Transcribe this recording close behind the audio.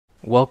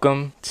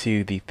Welcome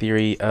to the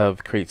Theory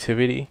of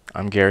Creativity.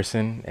 I'm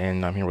Garrison,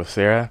 and I'm here with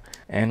Sarah,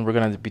 and we're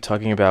going to be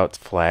talking about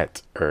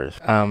flat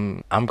Earth.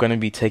 I'm going to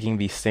be taking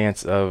the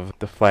stance of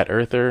the flat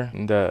earther,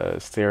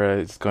 and Sarah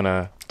is going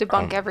to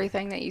debunk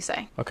everything that you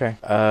say. Okay.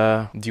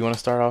 Do you want to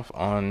start off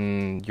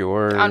on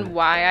your... On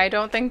why I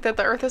don't think that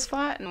the Earth is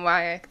flat, and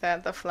why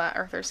that the flat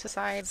earther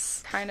society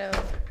is kind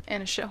of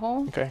in a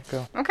shithole? Okay,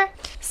 go. Okay.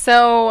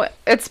 So,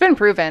 it's been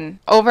proven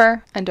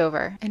over and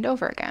over and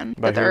over again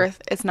that the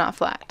Earth is not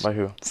flat. By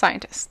who?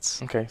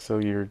 Scientists. Okay, so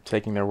you're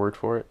taking their word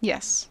for it?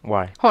 Yes.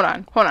 Why? Hold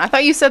on. I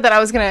thought you said that I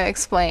was going to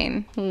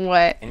explain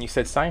what... And you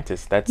said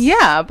scientists. That's...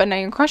 Yeah, but now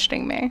you're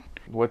questioning me.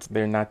 What's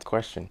there not to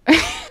question?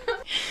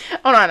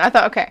 Hold on,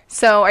 okay.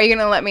 So, are you going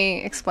to let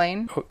me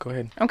explain? Oh, go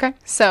ahead. Okay.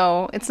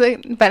 So, it's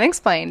been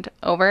explained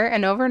over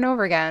and over and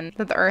over again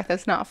that the Earth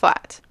is not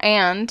flat.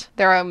 And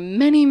there are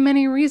many,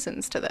 many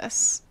reasons to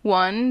this.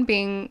 One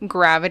being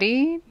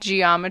gravity,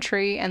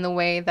 geometry, and the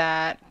way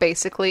that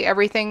basically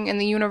everything in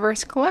the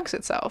universe collects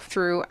itself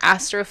through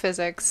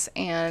astrophysics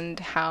and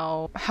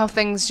how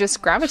things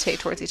just gravitate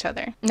towards each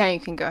other. Now you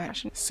can go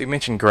ahead. So you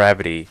mentioned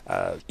gravity.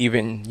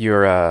 Even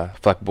your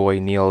fuckboy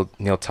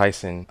Neil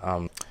Tyson.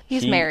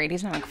 He's married.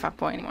 He's not a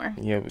fuckboy anymore.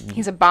 Yeah.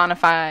 He's a bona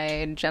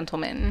fide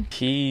gentleman.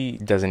 He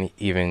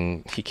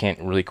can't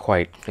really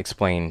quite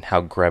explain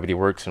how gravity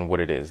works and what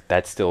it is.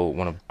 That's still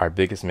one of our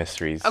biggest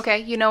mysteries. Okay,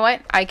 you know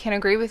what? I can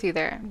agree with you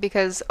there,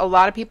 because a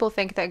lot of people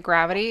think that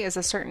gravity is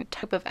a certain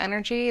type of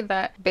energy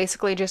that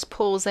basically just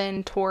pulls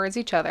in towards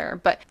each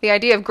other. But the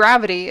idea of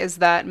gravity is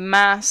that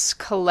mass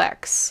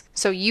collects.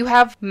 So you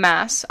have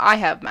mass, I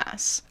have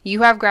mass.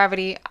 You have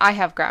gravity, I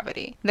have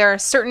gravity. There are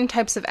certain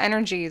types of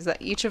energies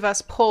that each of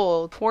us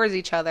pull towards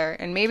each other,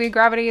 and maybe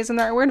gravity isn't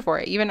the right word for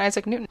it. Even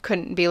Isaac Newton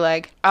couldn't be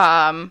like,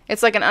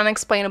 it's like an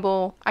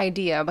unexplainable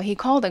idea, but he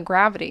called it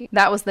gravity.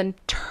 That was the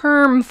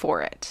term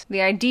for it.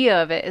 The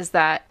idea of it is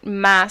that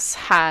mass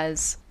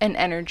has an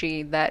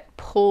energy that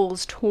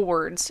pulls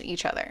towards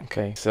each other.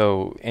 Okay,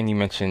 so, and you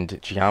mentioned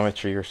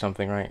geometry or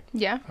something, right?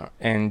 Yeah.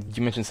 And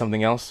you mentioned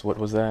something else. What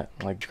was that?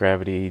 Like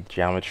gravity,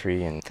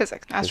 geometry, and...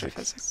 Physics.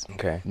 Astrophysics.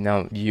 Okay.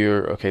 Now,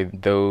 you're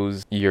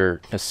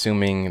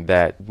assuming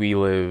that we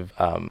live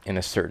in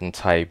a certain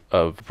type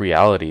of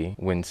reality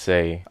when,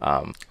 say,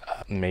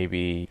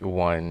 maybe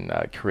one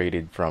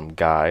created from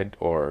God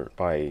or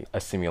by a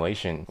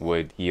simulation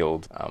would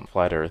yield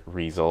flat Earth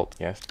result,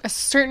 yes? A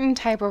certain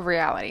type of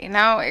reality.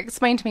 Now,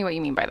 explain to me what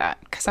you mean by that,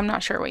 because I'm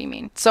not sure what you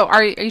mean. So,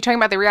 are you talking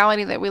about the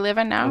reality that we live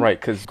in now? Right,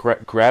 because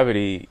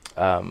gravity,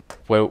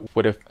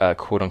 what if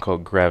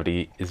quote-unquote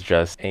gravity is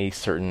just a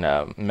certain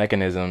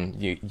mechanism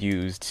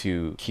used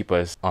to keep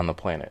us on the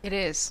planet? It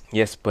is.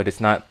 Yes, but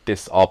it's not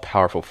this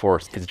all-powerful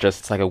force.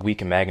 It's like a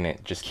weak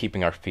magnet just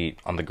keeping our feet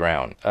on the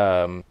ground.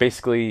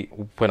 Basically,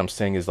 what I'm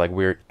saying is like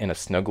we're in a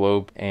snow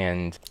globe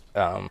and...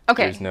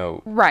 okay. There's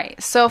no...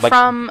 Right. So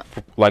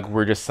like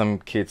we're just some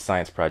kid's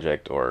science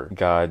project or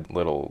God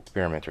little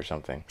experiment or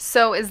something.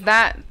 So is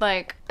that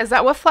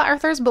what flat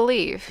earthers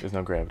believe? There's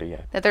no gravity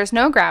yet. That there's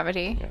no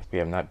gravity. Yes, we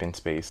have not been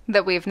space.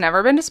 That we've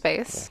never been to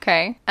space. Yeah.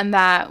 Okay. And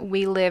that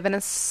we live in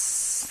a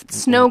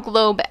snow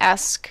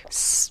globe-esque...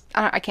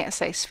 I can't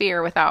say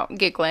sphere without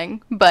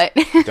giggling, but...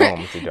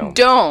 Dome. It's a dome.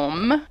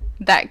 Dome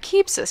that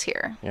keeps us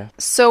here. Yeah.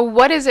 So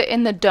what is it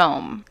in the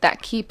dome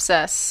that keeps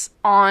us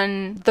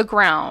on the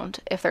ground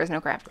if there's no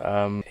gravity?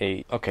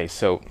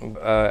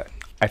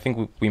 I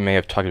think we may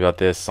have talked about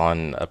this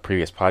on a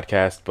previous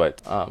podcast,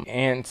 but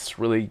ants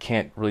really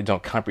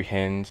don't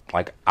comprehend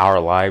like our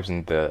lives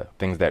and the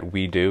things that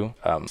we do.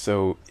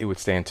 So it would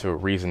stand to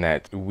reason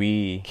that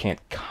we can't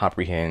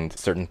comprehend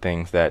certain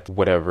things that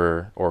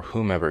whatever or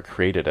whomever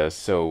created us.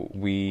 So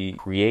we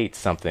create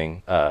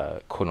something,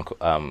 quote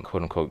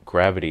unquote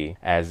gravity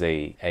as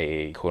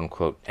a quote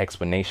unquote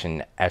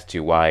explanation as to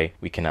why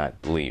we cannot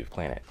leave the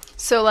planet.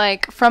 So,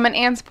 like, from an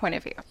ant's point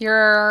of view,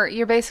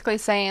 you're basically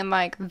saying,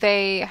 like,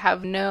 they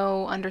have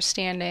no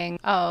understanding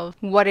of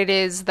what it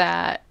is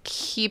that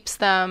keeps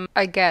them,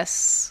 I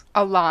guess,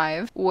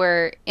 alive.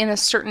 Where in a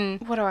certain,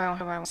 what do I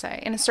want to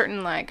say? In a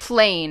certain, like,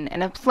 plane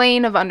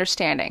of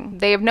understanding.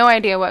 They have no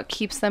idea what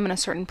keeps them in a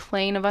certain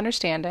plane of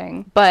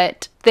understanding,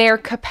 but their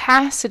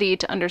capacity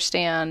to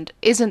understand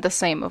isn't the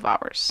same of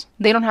ours.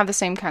 They don't have the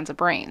same kinds of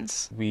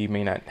brains. We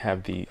may not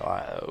have the...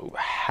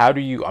 are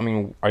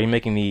you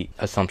making the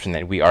assumption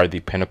that we are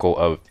the pinnacle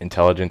of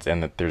intelligence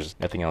and that there's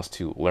nothing else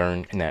to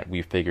learn and that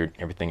we've figured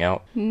everything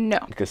out? No.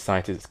 Because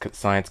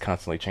science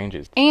constantly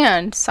changes.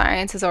 And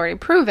science has already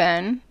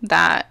proven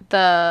that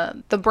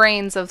the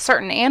brains of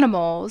certain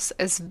animals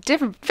is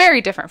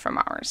very different from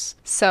ours.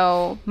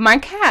 So my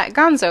cat,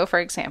 Gonzo, for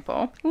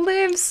example,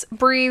 lives,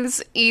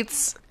 breathes,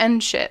 eats,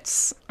 and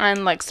shits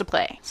and likes to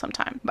play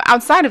sometime. But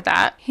outside of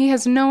that, he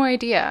has no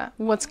idea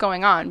what's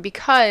going on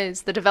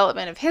because the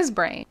development of his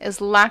brain is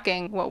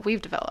lacking what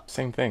we've developed.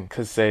 Same thing.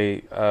 Because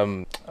say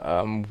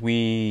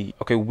we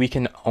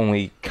can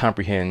only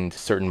comprehend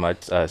certain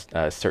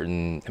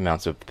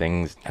amounts of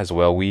things as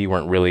well. We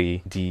weren't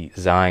really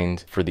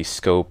designed for the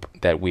scope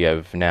that we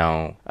have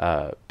now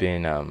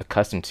been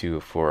accustomed to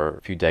for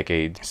a few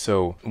decades.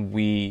 So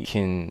we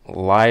can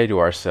lie to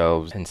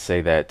ourselves and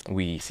say that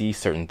we see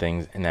certain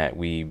things and that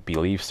we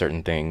believe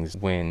certain things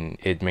when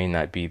it may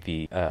not be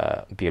the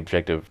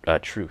objective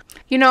truth.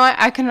 You know what?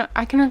 I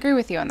can agree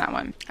with you on that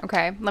one.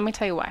 Okay, let me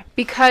tell you why.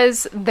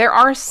 Because there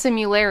are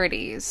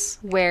similarities,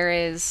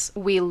 whereas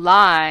we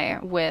lie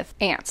with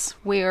ants.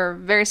 We are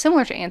very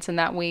similar to ants in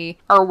that we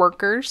are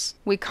workers.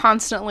 We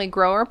constantly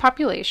grow our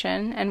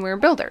population, and we're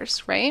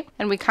builders, right?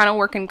 And we kind of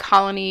work in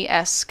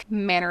colony-esque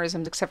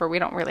mannerisms, except for we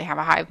don't really have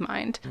a hive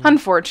mind,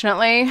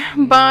 unfortunately.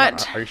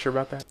 But are you sure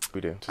about that?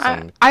 We do.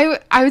 I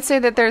would say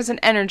that there's an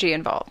energy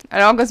involved.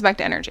 It all goes back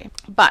to energy.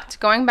 But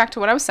going back to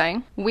what I was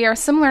saying, we are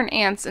similar in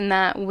ants in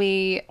that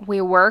we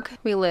work,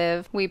 we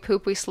live, we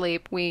poop, we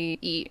sleep, we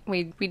eat,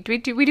 we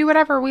do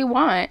whatever we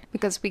want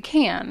because we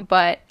can.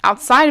 But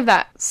outside of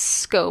that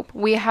scope,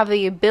 we have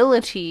the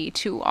ability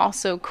to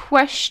also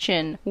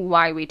question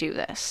why we do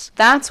this.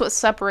 That's what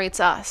separates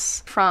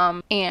us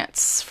from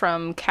ants,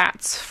 from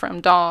cats,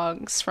 from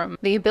dogs, from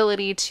the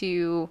ability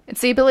to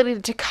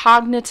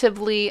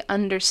cognitively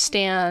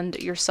understand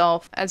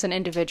yourself as an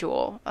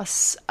individual, a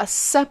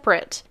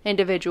separate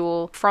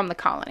individual from the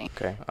colony.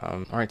 Okay.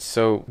 All right.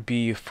 So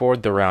before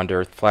the round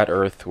Earth, flat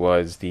Earth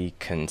was the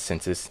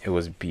consensus. It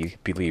was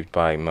believed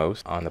by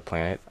most on the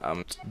planet.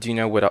 Do you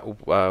know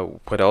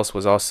what else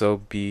was also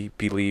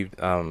believed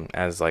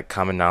as like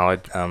common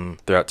knowledge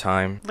throughout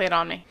time? Lay it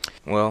on me.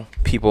 Well,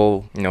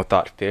 people,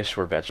 thought fish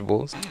were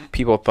vegetables.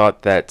 People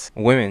thought that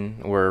women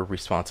were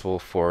responsible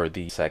for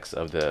the sex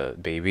of the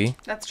baby.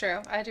 That's true.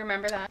 I do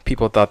remember that.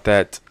 People thought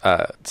that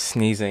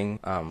sneezing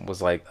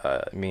was like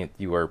meant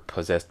you were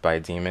possessed by a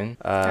demon.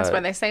 That's why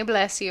they say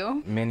bless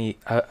you. Many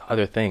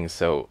other things.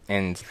 So,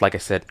 and like I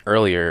said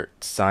earlier,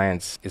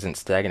 science isn't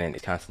stagnant;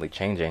 it's constantly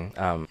changing.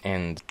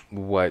 And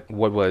what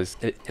was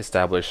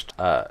established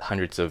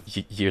hundreds of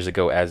years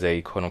ago as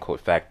a quote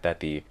unquote fact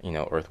that the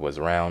Earth was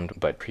round,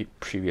 but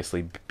previously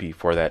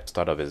before that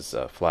thought of as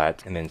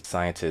flat, and then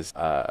scientists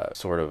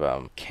sort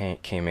of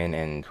came in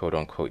and quote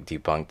unquote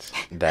debunked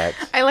that.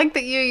 I like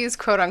that you use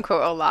quote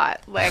unquote a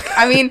lot. Like,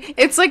 I mean,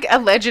 it's like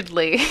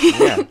allegedly.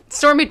 Yeah.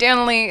 Stormy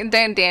Daniels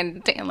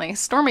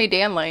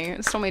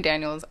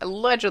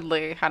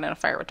allegedly had an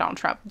affair with Donald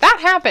Trump. That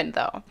happened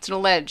though. It's an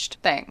alleged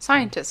thing.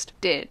 Scientists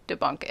did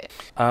debunk it.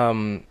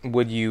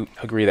 Would you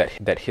agree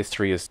that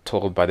history is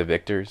told by the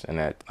victors and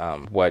that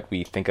what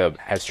we think of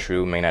as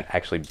true may not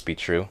actually be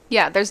true?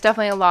 Yeah, there's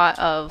definitely a lot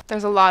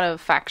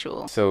of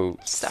factual. So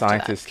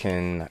scientists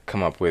can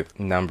come up with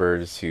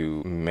numbers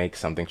to make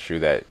something true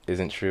that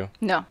isn't true?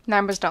 No,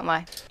 numbers don't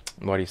lie.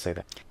 Why do you say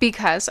that?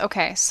 Because,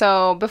 okay,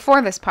 so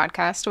before this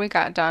podcast, we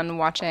got done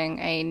watching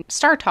a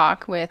Star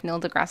Talk with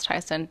Neil deGrasse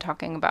Tyson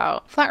talking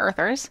about flat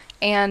earthers,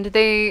 and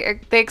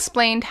they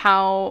explained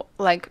how,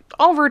 like,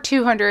 over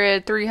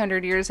 200,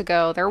 300 years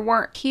ago, there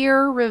weren't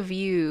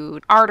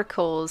peer-reviewed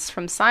articles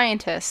from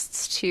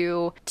scientists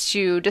to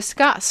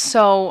discuss.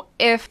 So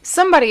if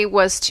somebody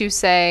was to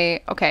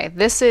say, okay,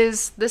 this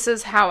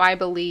is how I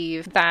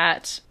believe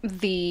that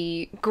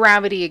the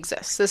gravity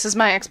exists. This is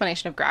my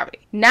explanation of gravity.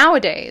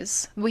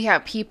 Nowadays, we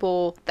have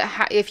people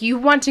that if you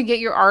want to get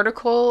your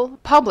article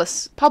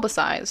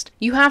publicized,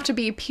 you have to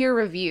be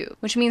peer-reviewed,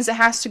 which means it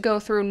has to go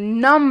through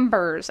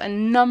numbers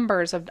and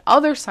numbers of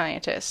other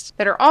scientists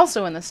that are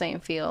also in the same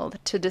field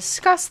to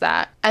discuss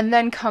that, and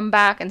then come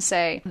back and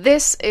say,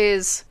 this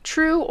is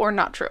true or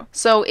not true.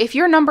 So if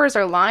your numbers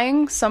are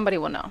lying, somebody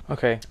will know.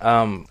 Okay.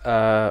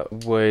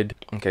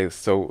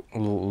 So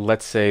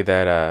let's say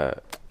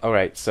that all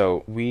right,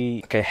 so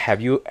have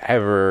you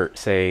ever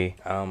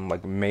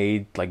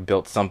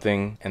built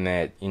something and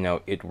that,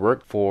 it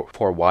worked for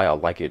a while,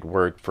 like it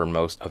worked for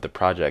most of the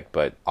project,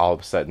 but all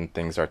of a sudden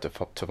things start to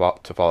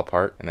fall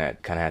apart and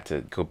that kind of had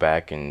to go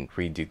back and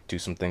do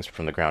some things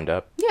from the ground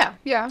up?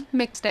 Yeah,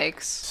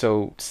 mistakes.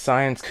 So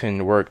science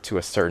can work to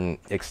a certain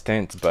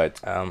extent, but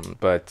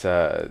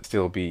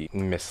still be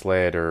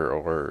misled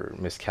or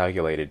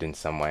miscalculated in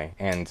some way.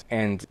 And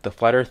the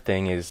flat Earth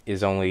thing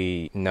is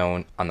only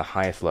known on the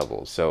highest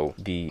levels. So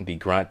the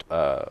grunt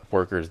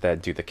workers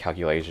that do the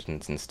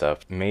calculations and stuff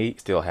may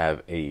still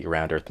have a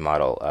round Earth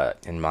model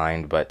in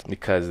mind, but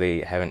because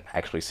they haven't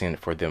actually seen it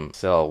for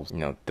themselves,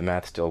 the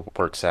math still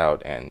works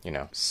out, and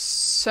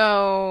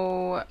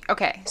So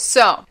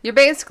you're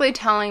basically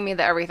telling me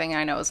that everything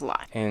I know is a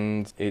lie.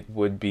 And it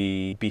would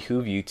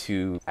behoove you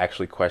to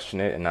actually question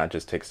it and not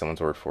just take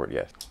someone's word for it.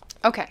 Yes.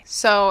 Okay,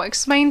 so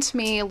explain to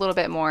me a little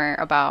bit more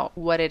about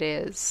what it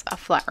is a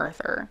flat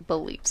earther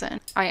believes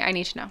in. I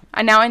need to know.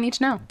 I need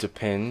to know.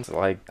 Depends.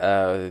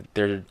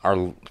 There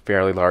are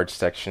fairly large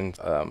sections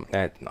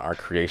that are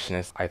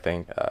creationists, I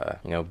think,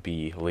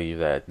 believe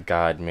that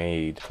God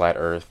made flat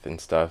earth and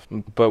stuff.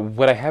 But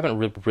what I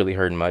haven't really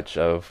heard much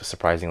of,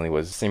 surprisingly,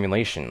 was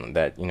simulation,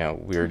 that,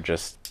 we're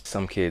just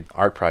some kid's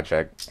art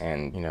project,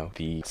 and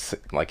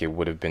it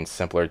would have been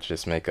simpler to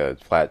just make a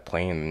flat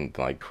plane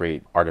and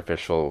create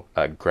artificial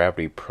gravity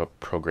gravity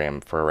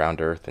program for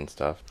around Earth and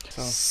stuff.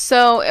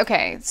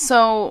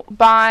 So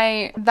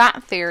by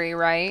that theory,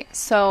 right?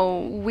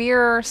 So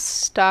we're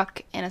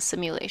stuck in a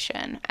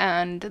simulation,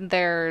 and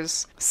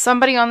there's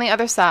somebody on the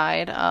other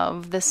side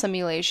of the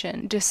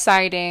simulation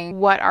deciding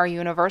what our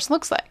universe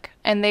looks like.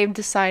 And they've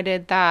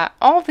decided that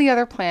all the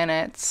other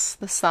planets,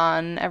 the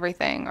sun,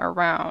 everything are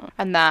round,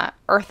 and that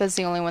Earth is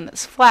the only one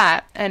that's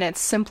flat, and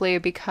it's simply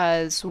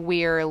because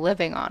we're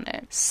living on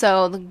it.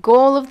 So the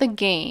goal of the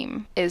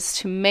game is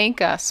to make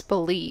us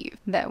believe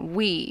that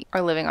we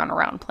are living on a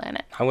round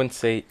planet. I wouldn't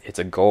say it's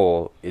a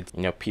goal. It's,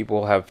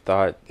 people have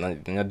thought,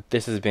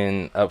 this has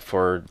been up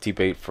for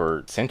debate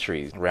for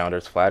centuries, round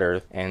Earth, flat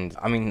Earth. And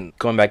I mean,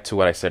 going back to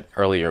what I said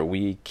earlier,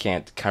 we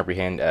can't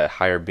comprehend a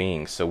higher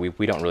being, so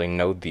we don't really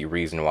know the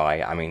reason why.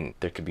 I mean,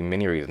 there could be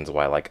many reasons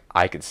why. Like,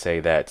 I could say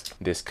that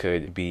this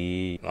could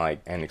be like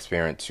an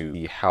experiment to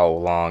see how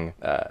long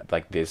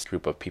like this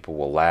group of people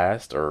will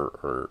last,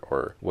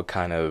 or what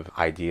kind of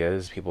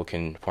ideas people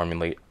can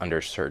formulate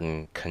under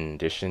certain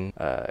condition.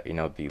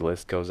 The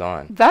list goes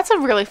on. That's a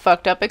really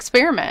fucked up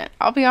experiment.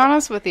 I'll be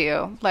honest with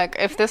you. Like,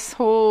 if this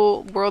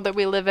whole world that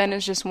we live in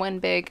is just one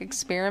big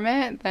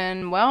experiment,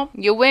 then, well,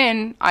 you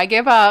win. I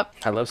give up.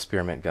 I love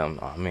spearmint gum.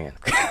 Oh, man.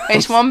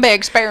 It's one big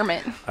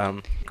experiment.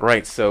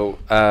 Right, so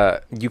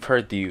you've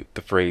heard the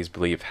phrase,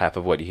 believe half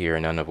of what you hear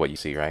and none of what you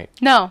see, right?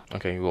 No.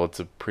 Okay, well, it's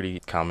a pretty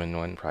common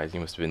one. Probably you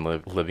must have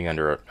been living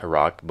under a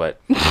rock, but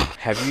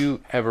have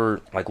you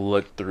ever, like,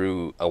 looked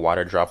through a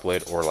water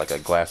droplet or, like, a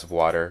glass of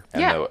water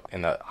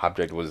and the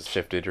object was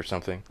shifted or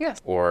something?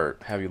 Yes. Or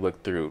have you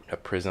looked through a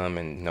prism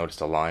and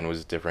noticed a line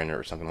was different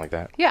or something like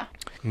that? Yeah.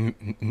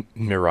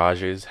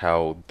 Mirages,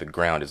 how the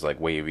ground is, like,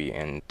 wavy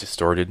and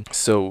distorted.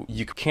 So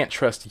you can't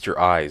trust your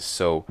eyes.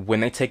 So when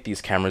they take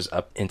these cameras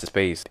up into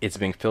space, it's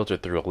being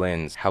filtered through a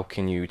lens. How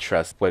can you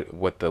trust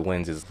what the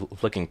lens is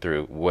looking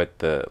through? What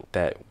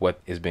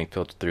is being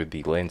filtered through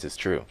the lens is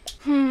true?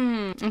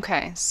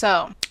 Okay,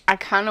 so I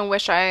kind of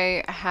wish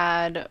I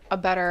had a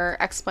better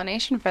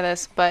explanation for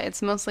this, but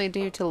it's mostly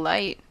due to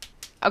light.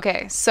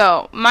 Okay,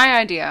 so my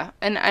idea,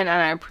 and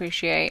I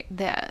appreciate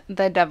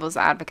the devil's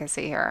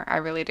advocacy here. I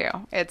really do.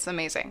 It's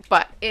amazing.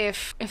 But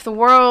if the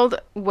world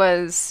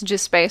was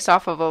just based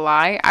off of a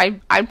lie,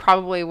 I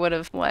probably would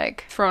have,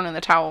 like, thrown in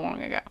the towel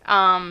long ago.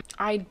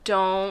 I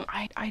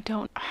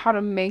don't how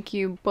to make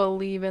you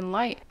believe in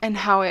light and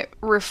how it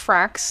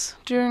refracts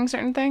during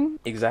certain things.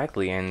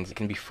 Exactly, and it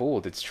can be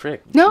fooled. It's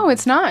tricked. No,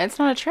 it's not. It's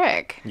not a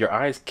trick. Your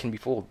eyes can be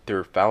fooled.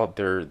 They're foul.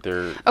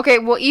 They're. Okay,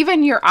 well,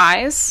 even your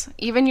eyes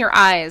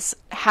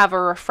have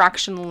a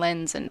refraction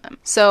lens in them.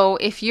 So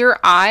if you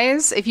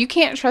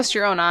can't trust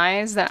your own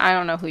eyes, then I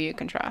don't know who you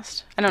can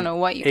trust. I don't know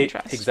what you can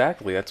trust.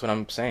 Exactly, that's what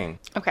I'm saying.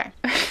 Okay.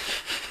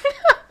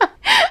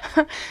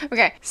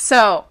 Okay,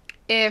 so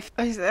if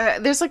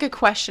there's like a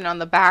question on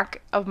the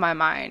back of my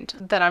mind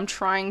that I'm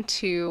trying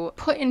to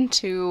put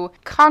into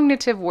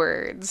cognitive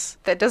words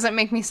that doesn't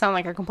make me sound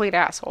like a complete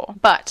asshole.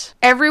 But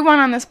everyone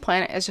on this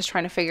planet is just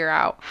trying to figure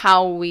out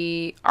how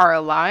we are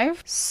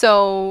alive.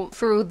 So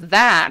through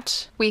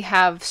that, we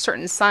have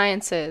certain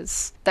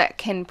sciences that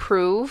can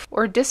prove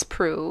or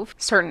disprove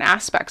certain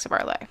aspects of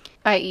our life,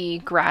 i.e.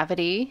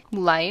 gravity,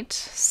 light,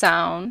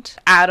 sound,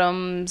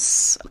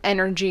 atoms,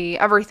 energy,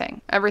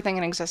 everything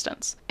in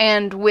existence.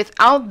 And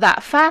without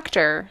that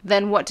factor,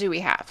 then what do we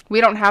have? We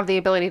don't have the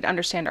ability to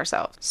understand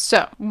ourselves.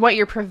 So what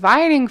you're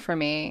providing for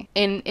me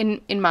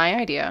in my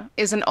idea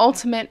is an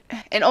ultimate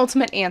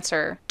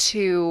answer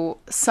to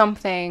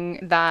something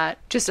that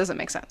just doesn't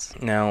make sense.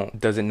 Now,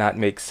 does it not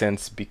make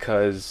sense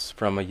because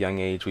from a young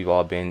age we've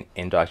all been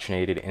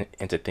indoctrinated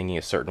into thinking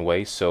a certain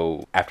way?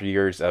 So after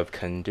years of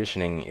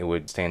conditioning, it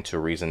would stand to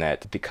reason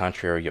that the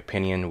contrary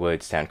opinion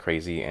would sound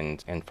crazy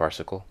and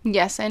farcical?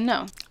 Yes and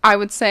no. I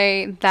would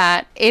say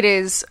that it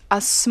is a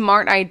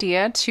smart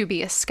idea to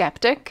be a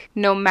skeptic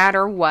no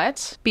matter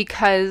what,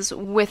 because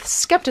with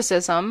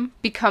skepticism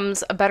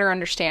becomes a better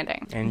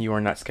understing. And you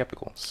are not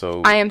skeptical,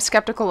 so... I am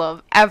skeptical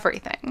of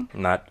everything.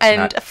 Not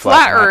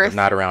flat Earth.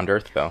 Not around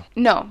Earth, though.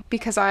 No,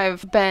 because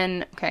I've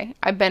been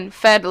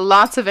fed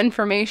lots of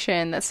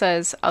information that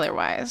says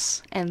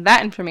otherwise, and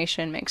that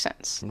information makes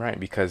sense. Right,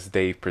 because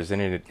they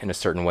presented it in a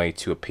certain way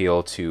to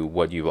appeal to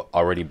what you've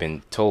already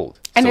been told.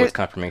 And so it's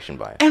confirmation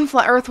bias. And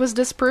flat Earth was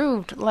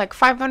disproved like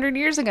 500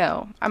 years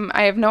ago.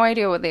 I have no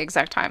idea what the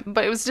exact time,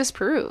 but it was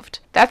disproved.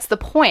 That's the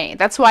point.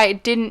 That's why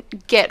it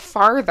didn't get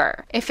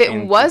farther. If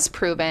it was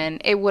proven,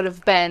 it would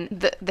have been,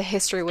 the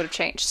history would have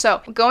changed.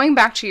 So going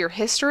back to your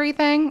history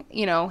thing,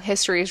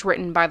 history is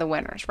written by the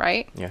winners,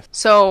 right? Yes.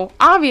 So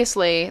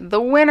obviously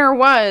the winner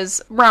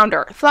was round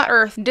Earth. Flat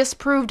Earth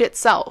disproved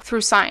itself through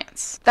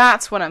science.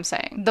 That's what I'm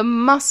saying. The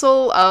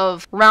muscle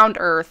of round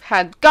Earth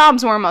had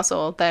gobs more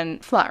muscle than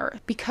flat Earth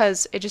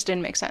because it just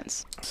didn't make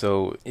sense.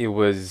 So it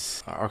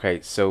was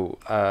okay. So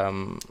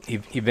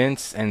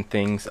events and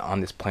things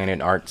on this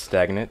planet aren't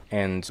stagnant,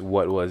 and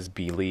what was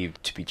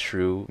believed to be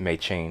true may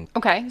change.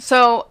 Okay,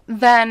 so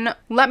then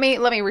let me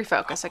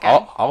refocus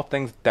again. All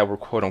things that were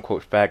quote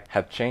unquote fact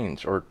have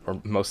changed, or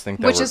most things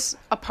that Which were, is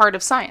a part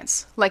of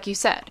science, like you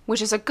said,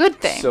 which is a good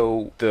thing.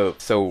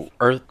 So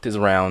Earth is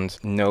round.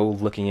 No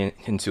looking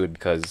into it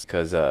because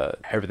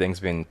everything's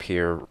been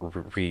peer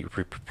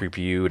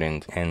reviewed,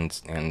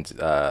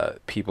 and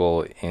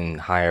people in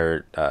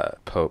higher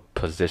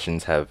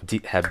positions have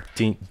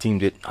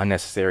deemed it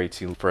unnecessary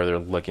to further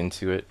look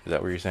into it. Is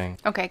that what you're saying?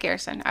 Okay,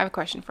 Garrison, I have a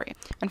question for you.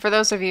 And for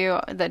those of you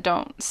that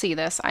don't see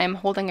this, I am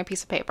holding a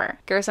piece of paper.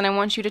 Garrison, I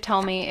want you to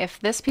tell me if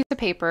this piece of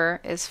paper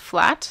is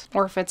flat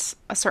or if it's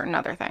a certain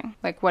other thing.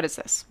 Like, what is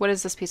this? What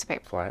is this piece of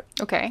paper? Flat.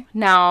 Okay.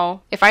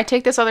 Now, if I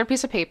take this other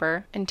piece of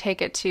paper and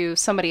take it to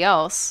somebody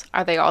else,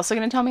 are they also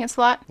going to tell me it's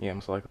flat? Yeah,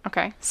 most likely.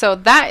 Okay. So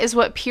that is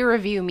what peer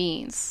review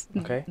means.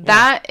 Okay.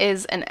 That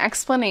is an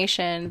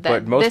explanation that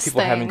But most this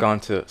people thing, haven't gone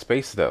to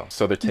space, though,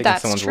 so they're taking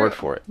that's someone's true. word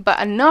for it. But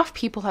enough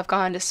people have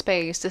gone to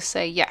space to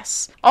say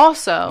yes.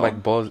 Also,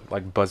 Like Buzz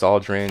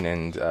Aldrin,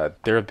 and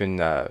there have been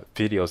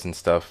videos and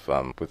stuff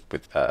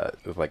with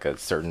like a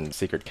certain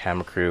secret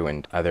camera crew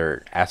and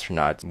other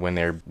astronauts when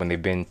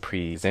they've been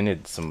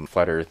presented some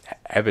flat Earth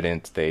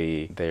evidence,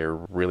 they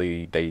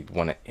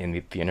want to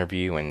end the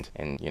interview, and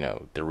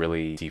they're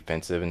really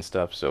defensive and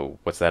stuff. So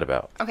what's that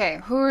about?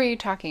 okay, who are you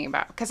talking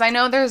about? Because I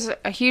know there's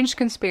a huge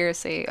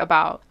conspiracy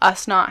about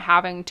us not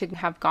having to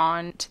have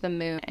gone to the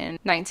moon in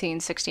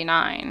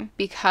 1969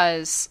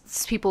 because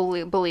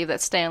people believe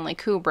that Stanley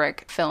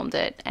Kubrick filmed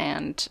it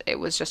and it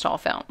was just all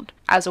filmed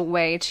as a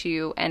way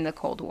to end the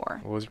Cold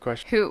War. What was your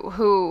question?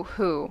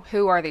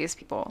 Who are these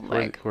people?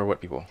 Who are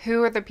what people?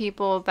 Who are the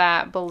people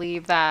that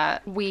believe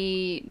that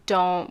we've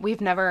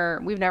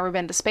never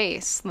been to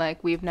space?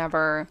 Like, we've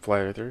never...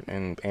 Flat Earthers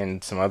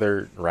and some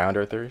other round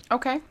Earthers.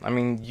 Okay. I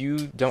mean, you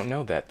don't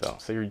know that, though.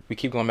 So we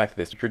keep going back to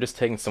this. You're just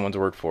taking someone's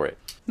word for it.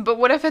 But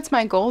what if it's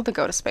my goal to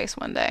go to space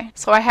one day?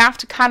 So I have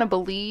to kind of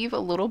believe a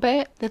little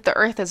bit that the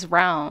Earth is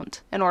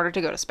round in order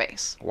to go to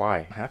space.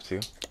 Why? I have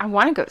to. I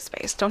want to go to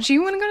space. Don't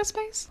you want to go to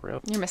space?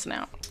 Really? You're missing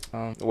out.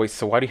 Wait,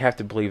 so why do you have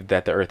to believe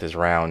that the Earth is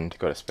round to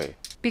go to space?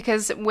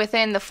 Because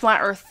within the flat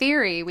Earth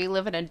theory, we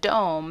live in a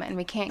dome and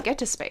we can't get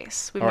to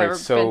space. We've never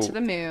been to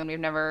the moon. We've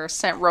never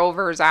sent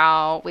rovers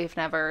out. We've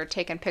never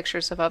taken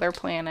pictures of other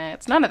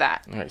planets. None of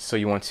that. All right, so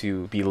you want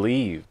to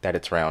believe that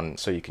it's round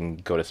so you can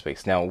go to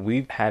space. Now,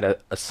 we've had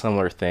a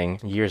similar thing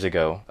years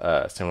ago,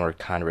 similar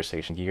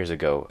conversation years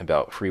ago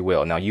about free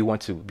will. Now, you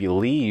want to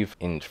believe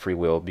in free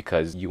will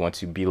because you want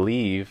to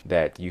believe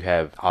that you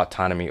have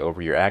autonomy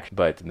over your action,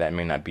 but that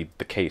may not be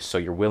the case. So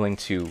you're willing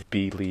to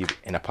believe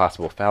in a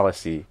possible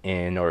fallacy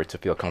in order to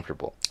feel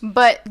comfortable.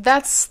 But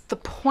that's the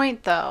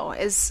point, though,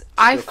 is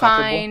I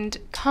find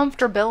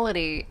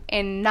comfortability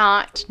in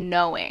not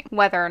knowing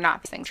whether or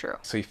not this thing's true.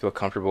 So you feel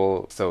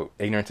comfortable, so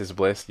ignorance is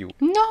bliss?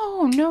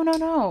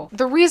 No.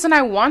 The reason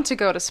I want to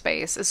go to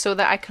space is so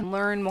that I can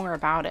learn more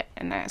about it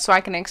and so I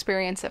can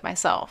experience it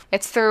myself.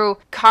 It's through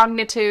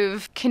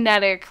cognitive,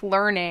 kinetic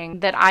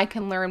learning that I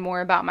can learn more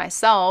about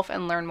myself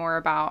and learn more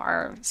about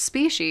our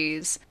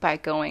species by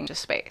going to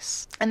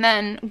space. And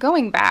then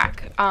going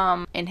back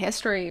in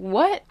history,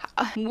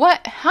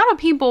 how do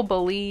people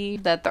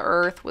believe that the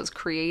Earth was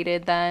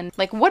created then?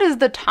 Like, what is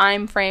the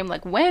time frame?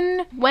 Like,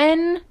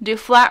 when do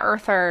flat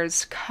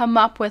earthers come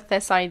up with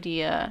this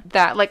idea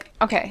that, like,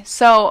 okay,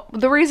 so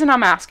the reason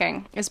I'm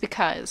asking is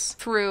because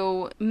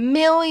through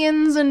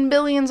millions and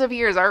billions of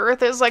years,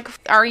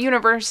 our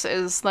universe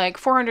is like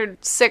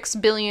 406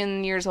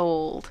 billion years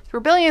old.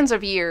 Through billions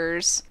of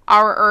years,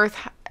 our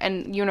Earth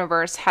and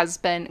universe has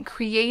been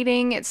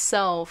creating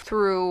itself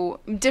through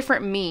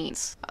different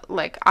means,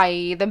 like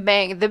i.e. the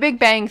Big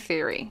Bang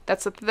theory.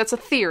 That's a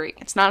theory.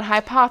 It's not a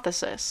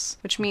hypothesis,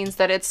 which means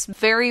that it's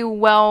very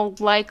well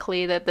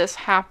likely that this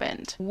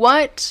happened.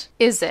 What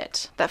is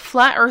it that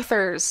flat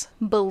earthers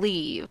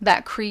believe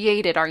that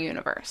created our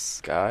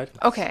universe? God?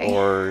 Okay.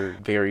 Or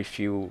very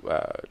few,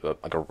 like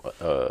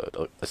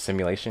a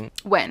simulation?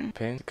 When?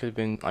 It could have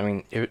been, I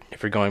mean,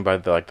 if you're going by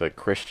the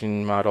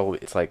Christian model,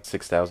 it's like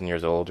 6,000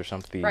 years old or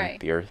something.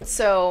 Right. The Earth.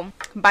 So,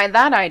 by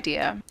that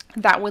idea,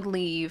 that would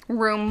leave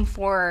room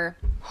for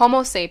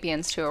Homo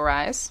sapiens to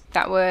arise.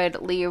 That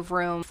would leave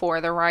room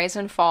for the rise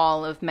and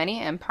fall of many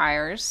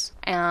empires,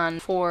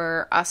 and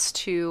for us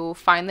to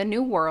find the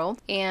new world,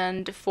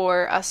 and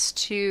for us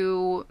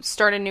to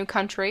start a new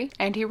country,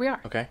 and here we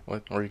are. Okay,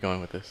 where are you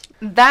going with this?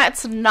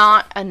 That's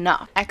not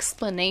enough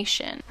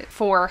explanation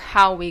for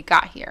how we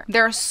got here.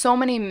 There are so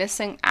many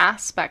missing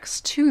aspects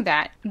to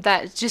that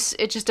it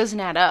just doesn't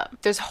add up.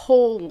 There's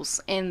holes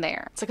in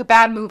there. It's like a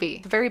bad movie.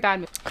 It's a very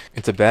bad movie.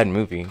 It's a bad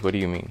movie? What do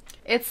you mean?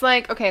 It's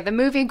like, okay, the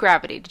movie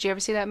Gravity. Did you ever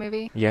see that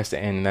movie? Yes,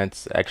 and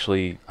that's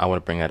actually, I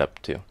want to bring that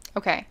up too.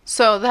 Okay,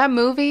 so that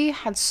movie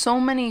had so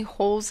many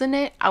holes in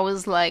it. I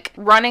was like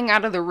running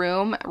out of the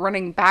room,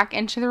 running back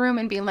into the room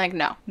and being like,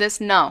 no.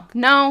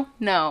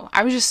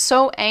 I was just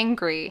so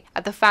angry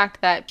at the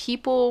fact that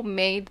people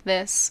made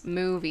this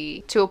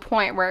movie to a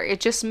point where it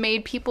just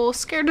made people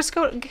scared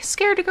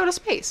to go to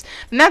space.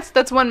 And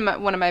that's one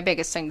of my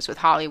biggest things with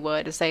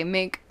Hollywood is they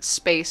make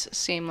space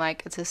seem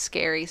like it's a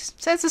scary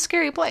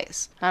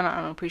place. I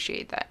don't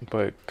appreciate that.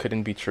 But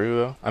couldn't be true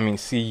though. I mean,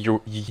 see,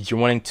 you're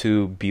wanting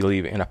to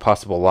believe in a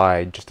possible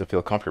lie just to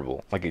feel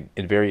comfortable. Like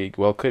it very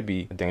well could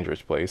be a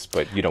dangerous place,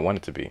 but you don't want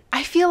it to be.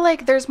 I feel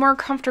like there's more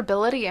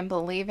comfortability in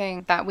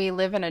believing that we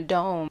live in a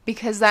dome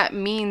because that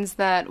means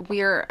that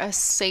we're a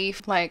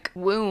safe, like,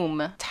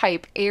 womb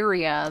type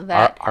area.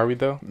 That Are we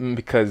though?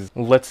 Because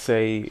let's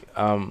say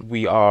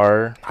we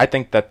are. I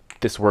think that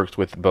this works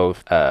with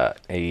both a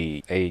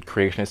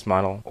creationist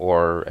model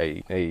or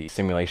a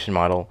simulation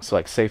model. So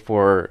like say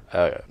for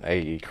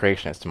a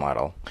creationist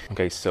model.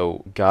 Okay,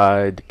 so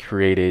God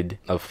created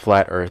a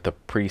flat earth, a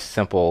pretty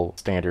simple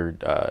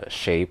standard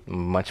shape,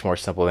 much more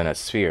simple than a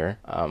sphere.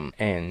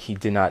 And he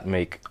did not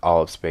make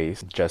all of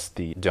space, just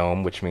the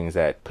dome, which means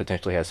that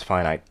potentially has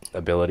finite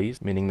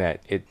abilities, meaning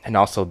that it, and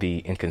also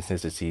the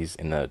inconsistencies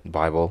in the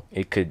Bible.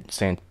 It could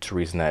stand to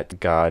reason that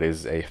God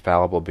is a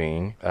fallible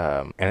being,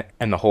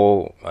 and the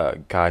whole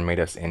God made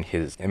us in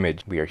his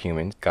image. We are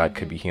humans. God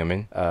could be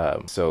human.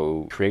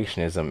 So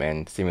creationism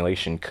and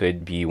simulation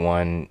could be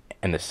one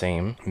and the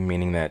same,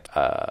 meaning that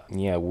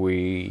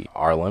we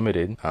are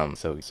limited.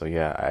 So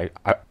yeah,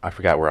 I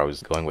forgot where I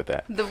was going with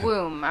that. the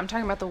womb. I'm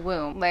talking about the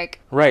womb. Like,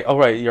 Right. Oh,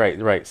 right. You're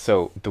right.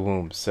 So the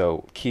womb.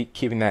 So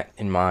keeping that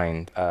in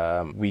mind,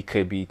 we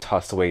could be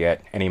tossed away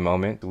at any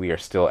moment. We are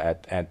still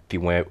at the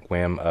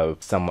whim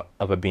of some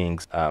of a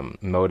being's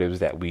motives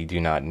that we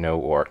do not know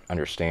or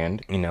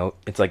understand. You know,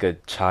 it's like a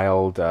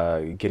child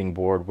getting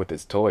bored with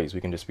its toys.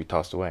 We can just be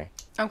tossed away.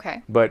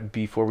 okay. But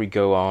before we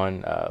go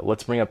on,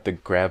 let's bring up the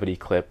gravity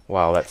clip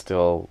while that's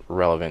still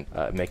relevant.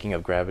 Making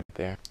of gravity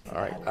there.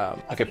 All right.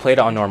 Okay, play it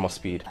on normal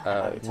speed.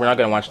 We're not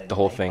going to watch the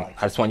whole thing.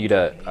 I just want you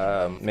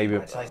to maybe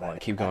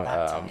keep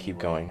going. Keep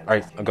going. All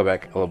right, I'll go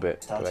back a little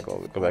bit.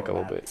 Go back a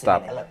little bit.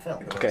 Stop.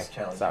 Okay,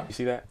 stop. You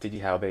see that? Did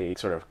you how they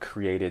sort of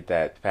created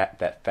that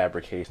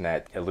fabrication,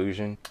 that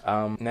illusion?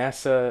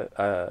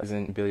 NASA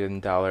isn't $1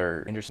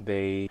 billion industry.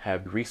 They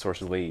have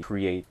resources to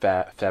create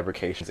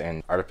fabrications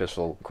and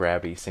artificial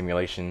gravity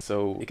simulations,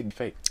 so it could be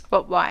fake.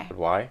 But why?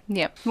 Why?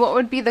 Yeah. What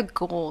would be the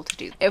goal to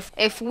do?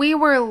 If we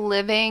were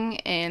living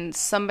in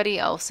somebody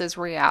else's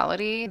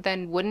reality,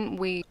 then wouldn't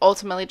we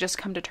ultimately just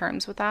come to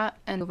terms with that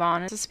and move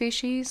on as a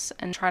species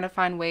and try to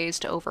find ways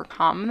to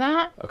overcome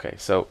that? Okay,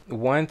 so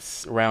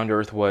once round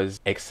Earth was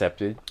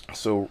accepted,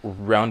 so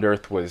round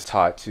Earth was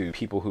taught to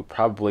people who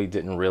probably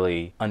didn't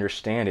really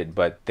understand it,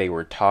 but they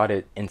were taught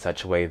it in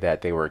such a way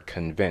that they were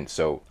convinced.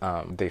 So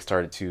they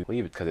started to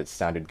believe it because it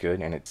sounded good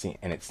and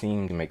it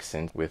seemed to make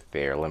sense with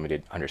their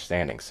limited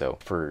understanding. So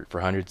for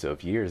hundreds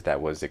of years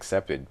that was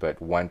accepted,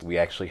 but once we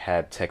actually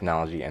had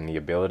technology and the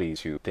ability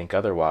to think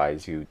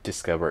otherwise, you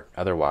discovered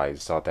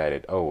otherwise, saw that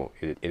it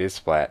is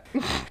flat,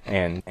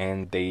 and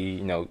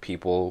they,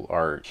 people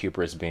are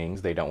hubris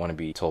beings. They don't want to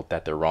be told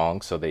that they're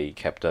wrong, so they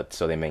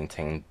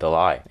maintained the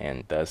lie,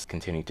 and thus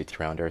continue to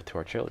round Earth to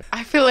our children.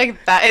 I feel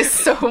like that is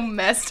so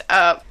messed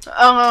up.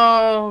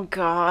 Oh,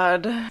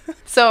 God.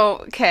 So,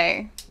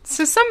 okay.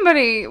 So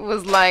somebody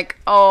was like,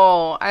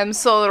 oh, I'm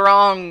so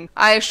wrong.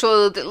 I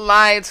should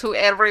lie to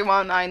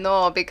everyone I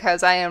know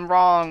because I am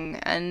wrong.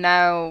 And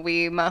now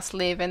we must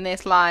live in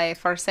this lie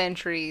for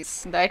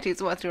centuries. That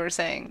is what you were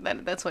saying.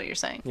 That's what you're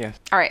saying. Yes.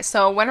 All right.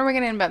 So when are we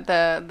going to invent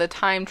the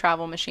time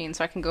travel machine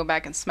so I can go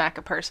back and smack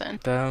a person?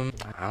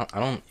 I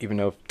don't even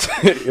know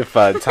if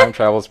time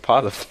travel is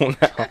possible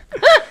now.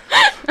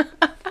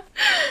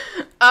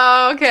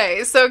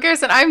 Okay, so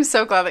Garrison, I'm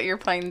so glad that you're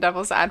playing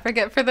devil's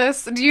advocate for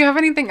this. Do you have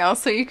anything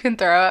else that you can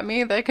throw at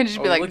me that I can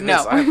just be like,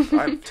 no? I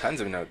have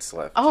tons of notes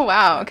left. Oh,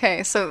 wow.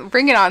 Okay, so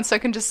bring it on so I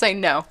can just say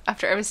no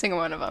after every single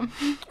one of them.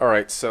 All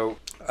right, so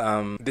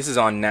this is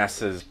on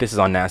NASA's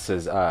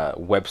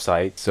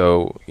website,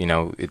 so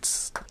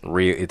it's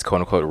real. It's quote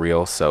unquote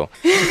real. So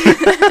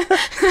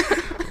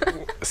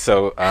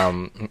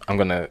I'm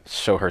gonna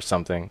show her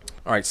something.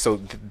 All right, so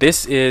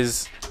this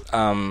is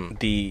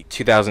the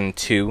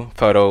 2002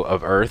 photo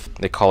of Earth.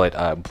 They call it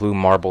Blue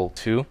Marble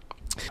 2.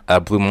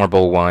 Blue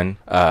Marble 1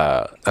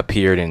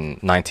 appeared in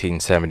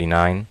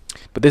 1979.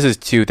 But this is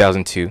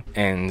 2002,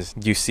 and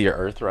you see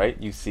Earth,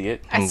 right? You see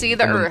it. I see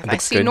the Earth. I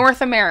see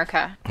North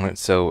America. All right,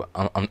 so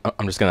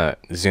I'm just gonna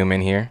zoom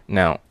in here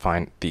now.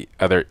 Find the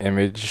other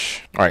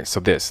image. All right, so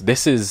this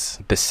is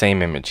the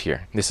same image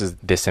here. This is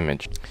this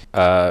image.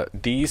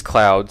 These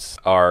clouds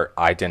are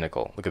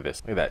identical. Look at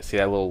this. Look at that. See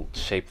that little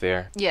shape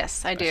there?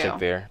 Yes, I do. Shape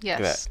there. Yes.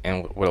 Look at that.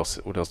 And what else?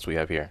 What else do we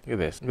have here? Look at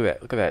this. Look at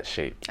that. Look at that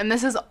shape. And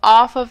this is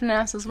off of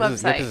NASA's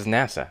website. This is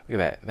NASA. Look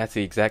at that. That's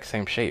the exact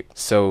same shape.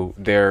 So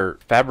they're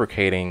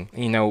fabricating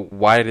mean,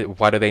 why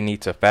do they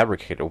need to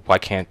fabricate it? Why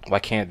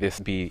can't this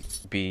be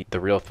the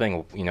real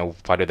thing?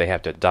 Why do they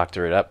have to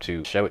doctor it up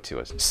to show it to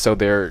us? So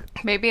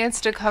maybe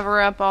it's to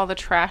cover up all the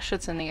trash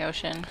that's in the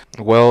ocean.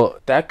 Well,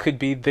 that could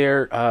be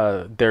their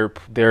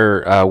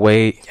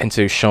way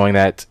into showing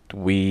that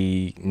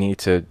we need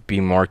to be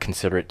more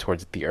considerate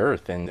towards the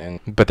earth,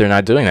 but they're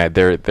not doing that.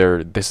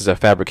 This is a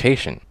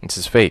fabrication. This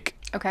is fake.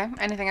 Okay.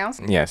 Anything else?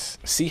 Yes.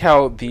 See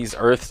how these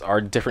Earths are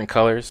different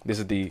colors? This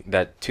is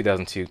that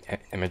 2002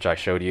 image I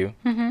showed you.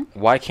 Mm-hmm.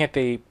 Why can't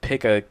they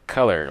pick a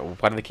color?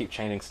 Why do they keep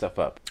changing stuff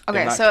up?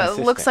 Okay, so consistent.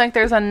 It looks like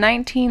there's a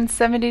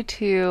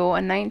 1972, a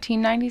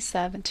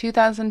 1997,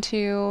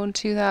 2002,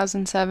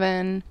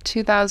 2007,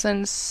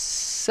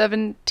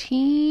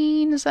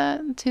 2017, is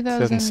that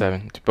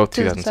 2007? Both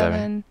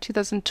 2007.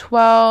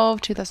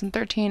 2012,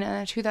 2013,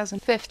 and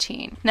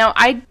 2015. Now,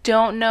 I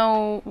don't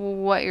know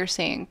what you're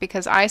seeing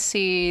because I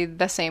see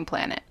the same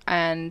planet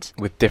and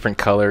with different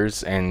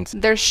colors, and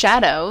there's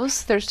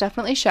shadows. There's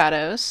definitely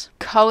shadows.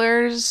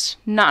 Colors,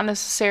 not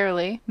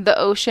necessarily. The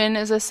ocean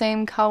is the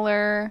same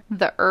color.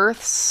 The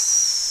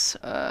Earth's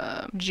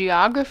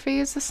geography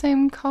is the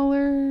same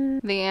color.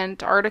 The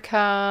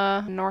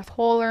Antarctica, North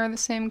Pole are the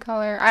same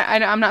color.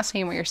 I'm not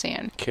seeing what you're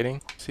seeing.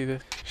 Kidding? See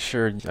this?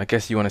 Sure. I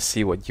guess you want to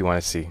see what you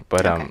want to see,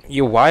 but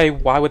okay. Why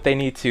would they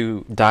need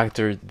to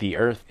doctor the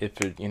Earth if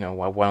it,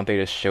 why don't they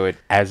just show it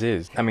as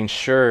is? I mean,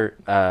 sure,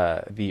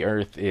 the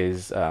Earth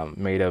is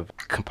made of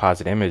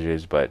composite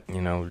images, but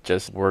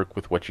just work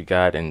with what you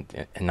got and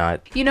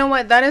not. You know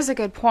what? That is a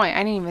good point. I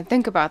didn't even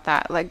think about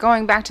that. Like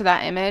going back to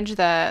that image,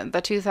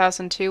 the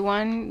 2002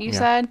 one you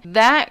said,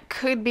 that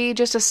could be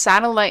just a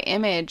satellite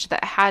image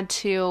that had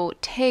to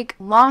take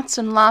lots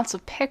and lots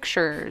of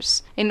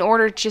pictures in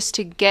order just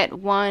to get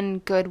one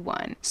good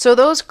one. So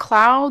those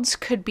clouds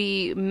could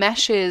be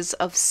meshes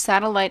of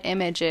satellite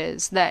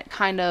images that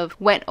kind of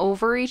went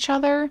over each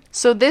other.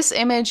 So this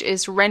image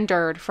is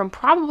rendered from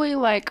probably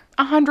like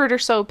 100 or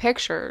so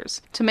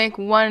pictures to make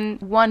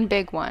one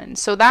big one.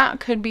 So that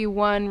could be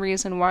one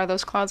reason why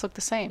those clouds look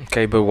the same.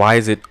 Okay, but why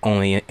is it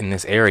only in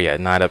this area,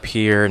 not up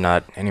here,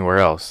 not anywhere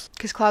else?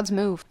 Because clouds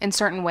move in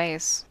certain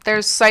ways.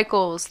 There's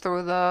cycles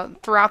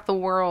throughout the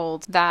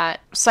world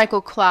that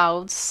cycle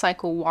clouds,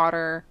 cycle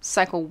water,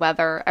 cycle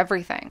weather,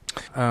 everything.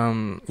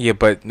 Yeah,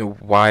 but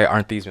why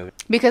aren't these moving?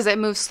 Because it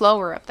moves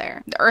slower up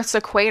there. The Earth's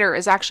equator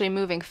is actually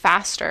moving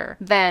faster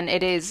than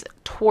it is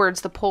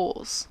towards the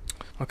poles.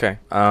 Okay.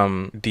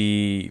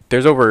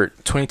 There's over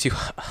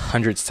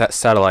 2,200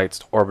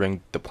 satellites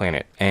orbiting the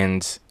planet,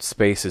 and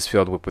space is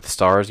filled with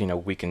stars.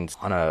 We can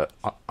on a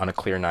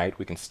clear night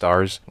we can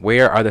stars.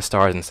 Where are the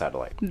stars in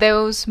satellite?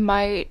 Those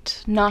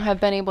might not have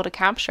been able to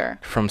capture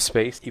from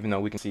space, even though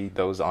we can see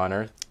those on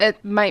Earth.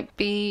 It might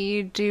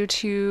be due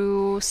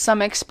to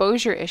some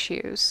exposure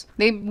issues.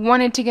 They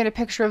wanted to get a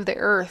picture of the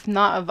Earth,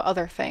 not of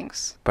other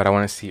things. But I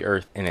want to see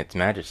Earth in its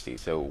majesty,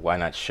 so why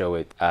not show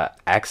it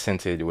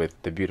accented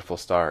with the beautiful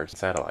stars and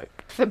satellite?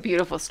 The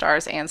beautiful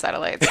stars and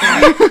satellites.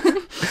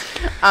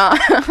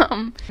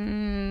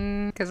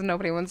 Because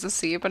nobody wants to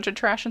see a bunch of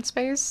trash in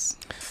space.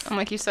 And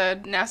like you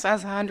said, NASA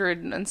has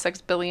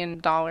 $106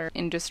 billion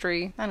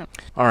industry. I don't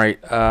know. All right.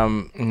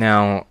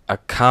 Now, a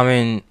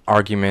common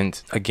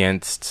argument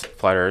against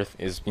flat Earth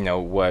is,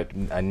 what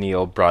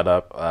Neil brought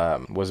up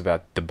was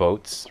about the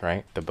boats,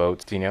 right? The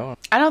boats, do you know?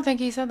 I don't think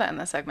he said that in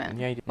the segment.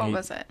 Yeah, what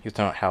was it? He was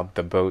talking about how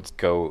the boats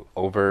go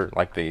over,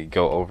 like they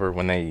go over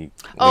when they leave.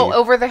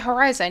 Over the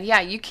horizon.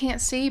 Yeah, you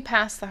can't see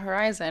past the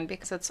horizon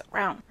because it's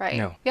round, right?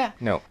 No. Yeah.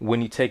 No.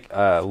 When you take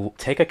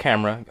a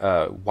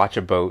camera, watch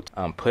a boat,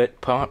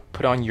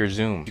 put on your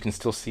zoom, you can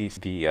still see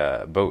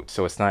the boat,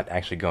 so it's not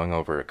actually going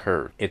over a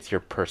curve. It's your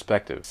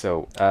perspective.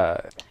 So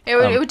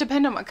it would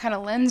depend on what kind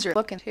of lens you're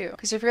looking to.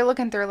 Because if you're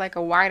looking through like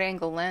a wide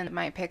angle lens, it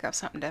might pick up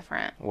something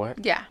different.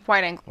 What? Yeah,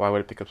 wide angle. Why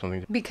would it pick up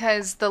something different?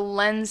 Because the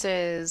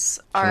lenses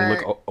can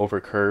look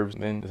over curves.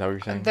 Then is that what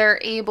you're saying? They're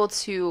able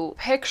to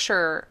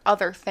picture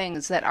other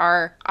things that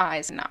our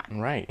eyes not.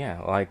 Right.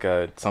 Yeah. Like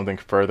something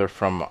further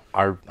from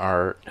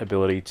our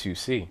ability to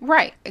see.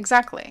 Right.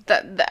 Exactly.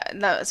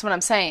 That's what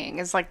I'm saying.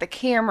 Is like the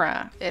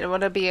camera. It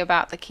would be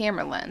about the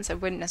camera lens.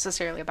 It wouldn't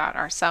necessarily about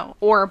ourselves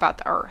or about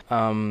the Earth.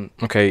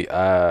 Okay.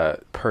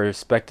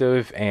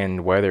 Perspective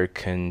and weather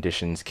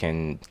conditions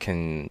can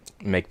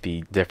make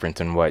the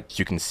difference in what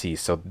you can see.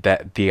 So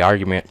that the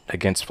argument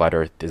against flat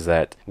Earth is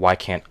that why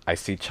can't I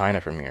see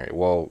China from here?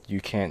 Well, you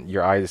can't.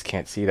 Your eyes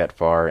can't see that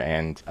far,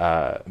 and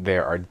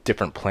there are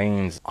different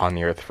planes on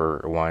the Earth.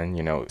 For one,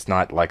 it's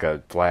not like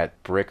a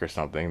flat brick or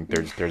something.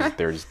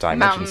 There's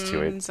dimensions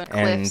to it,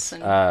 and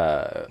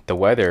the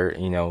weather,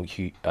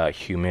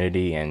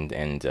 humidity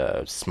and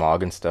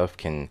smog and stuff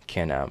can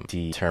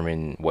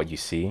determine what you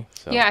see.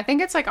 So. Yeah, I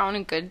think it's like on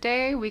a good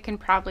day we can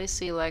probably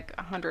see like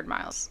 100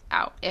 miles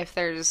out if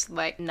there's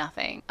like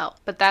nothing else.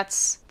 But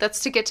that's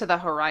to get to the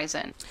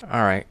horizon.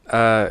 All right,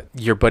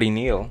 your buddy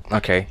Neil.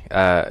 Okay,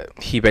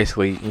 he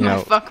basically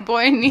my fuck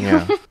boy Neil.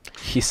 Yeah,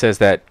 he says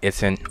that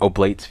it's an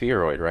oblate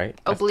spheroid, right?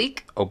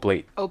 Oblique?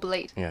 Oblate.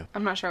 Oblate. Yeah.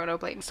 I'm not sure what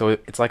oblate means. So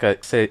it's like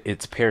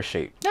it's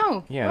pear-shaped.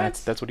 No. Yeah, what?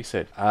 that's what he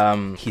said.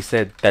 He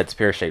said that's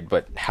pear-shaped,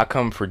 but how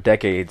come for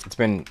decades it's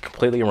been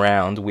completely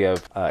round? We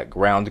have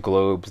round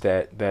globes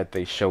that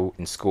they show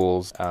in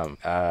schools.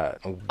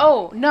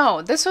 Oh,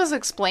 no, this was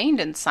explained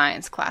in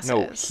science classes.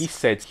 No, he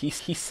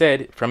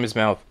said from his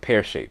mouth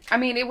pear-shaped. I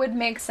mean, it would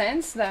make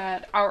sense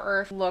that our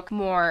Earth looked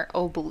more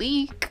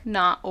oblique,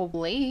 not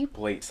oblate.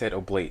 Oblate said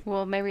oblate.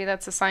 Well, maybe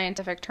that's a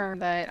scientific term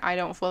that I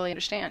don't fully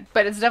understand.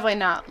 But it's definitely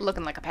not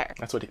looking like a pear.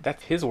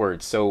 That's his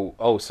word. So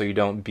so you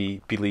don't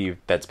believe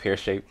that's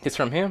pear-shaped? It's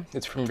from him.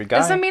 It's from your guy.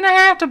 Doesn't mean I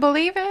have to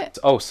believe it.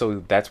 Oh,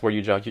 so that's where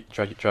you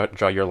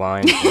draw your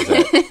line?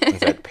 Is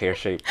that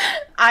pear-shaped?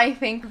 I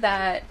think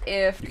that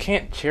if You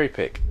can't cherry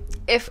pick.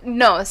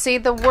 See,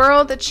 the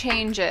world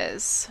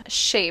changes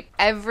shape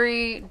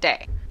every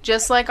day.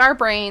 Just like our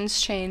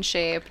brains change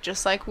shape,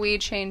 just like we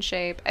change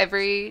shape,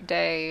 every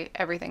day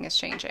everything is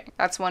changing.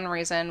 That's one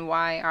reason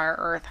why our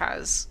Earth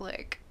has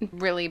like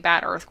really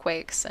bad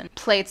earthquakes and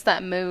plates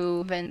that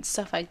move and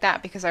stuff like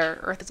that, because our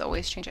Earth is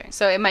always changing.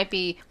 So it might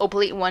be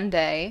oblique one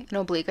day and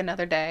oblique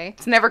another day.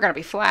 It's never going to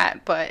be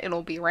flat, but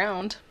it'll be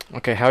round.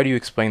 Okay, how do you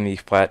explain the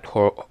flat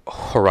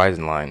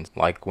horizon lines?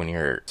 Like when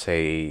you're,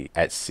 say,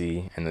 at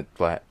sea and the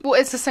flat? Well,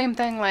 it's the same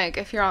thing like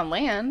if you're on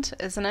land,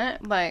 isn't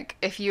it? Like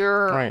if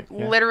you're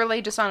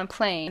literally just on a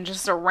plane,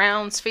 just a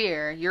round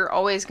sphere, you're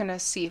always going to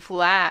see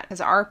flat,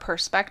 because our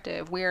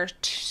perspective, we are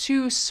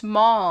too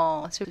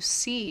small to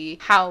see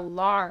how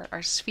large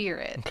our sphere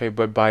is. Okay,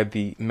 but by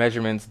the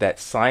measurements that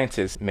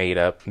scientists made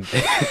up...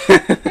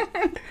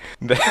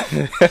 I'm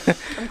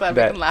glad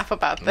we can laugh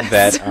about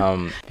this.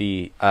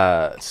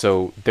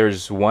 So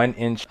there's 1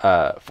 inch.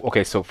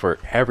 Okay, so for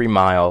every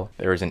mile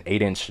there is an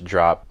 8-inch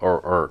drop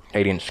or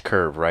 8-inch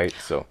curve, right?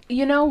 So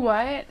you know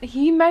what?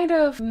 He might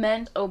have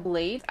meant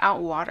oblate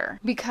without water,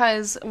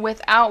 because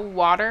without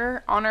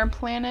water on our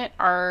planet,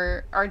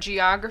 our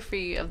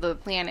geography of the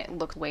planet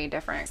looks way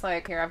different. It's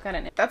like, here, I've got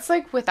it. That's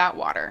like without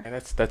water. And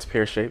that's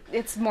pear shaped.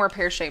 It's more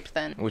pear shaped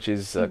than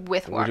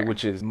with water,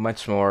 which is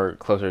much more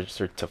closer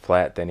to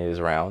flat than it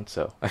is round.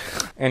 So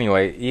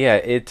anyway, yeah,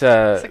 it's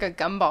like a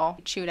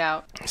gumball chewed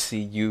out. See,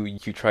 you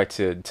tried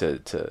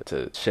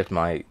to shift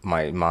my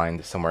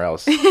mind somewhere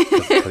else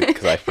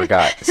because I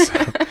forgot. So.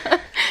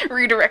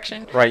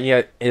 Redirection. Right,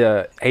 yeah,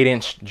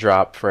 8-inch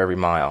drop for every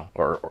mile,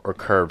 or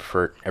curve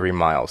for every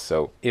mile.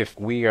 So if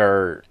we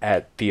are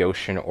at the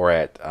ocean or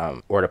at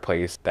a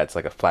place that's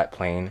like a flat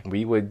plane,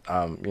 we would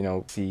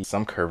see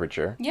some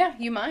curvature. Yeah,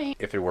 you might.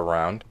 If it were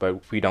round,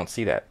 but we don't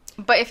see that.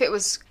 But if it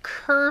was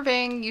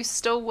curving, you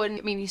still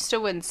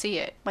wouldn't see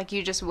it. Like,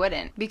 you just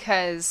wouldn't.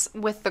 Because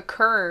with the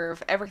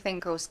curve,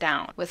 everything goes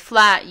down. With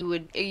flat,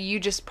 you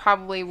just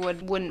probably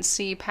wouldn't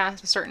see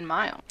past a certain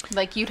mile.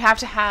 Like, you'd have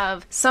to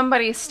have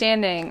somebody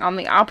standing on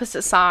the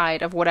opposite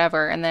side of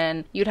whatever, and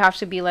then you'd have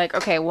to be like,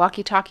 okay,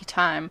 walkie-talkie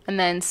time, and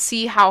then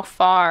see how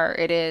far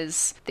it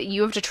is that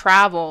you have to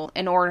travel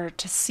in order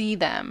to see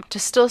them, to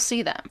still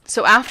see them.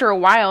 So after a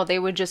while, they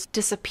would just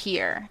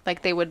disappear.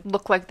 Like, they would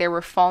look like they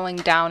were falling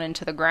down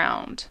into the ground.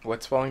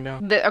 What's falling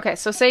down? Okay,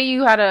 so say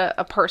you had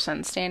a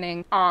person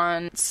standing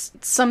on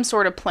some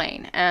sort of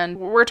plane, and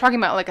we're talking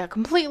about like a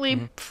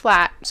completely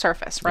flat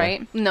surface,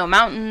 right? Yeah. No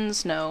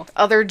mountains, no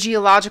other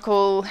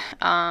geological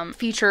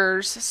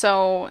features.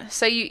 So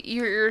say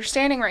you're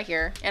standing right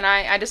here, and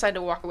I decide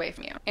to walk away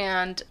from you,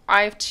 and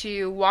I have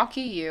to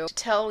walkie you to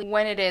tell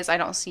when it is I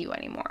don't see you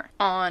anymore.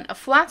 On a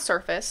flat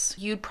surface,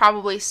 you'd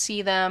probably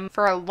see them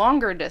for a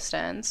longer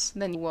distance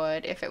than you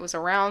would if it was a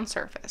round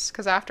surface,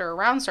 because after a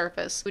round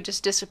surface, we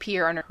just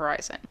disappear on a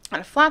horizon. On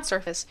a flat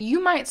surface,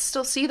 you might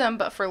still see them,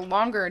 but for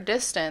longer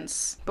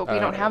distance, but we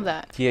don't have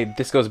that. Yeah,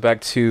 this goes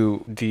back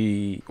to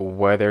the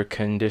weather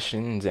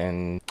conditions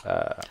and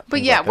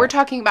but yeah, we're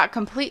talking about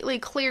completely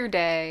clear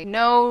day,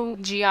 no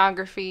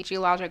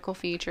geological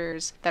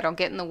features that'll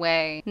get in the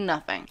way,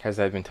 nothing. Has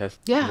that been tested?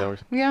 Yeah.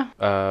 Yeah.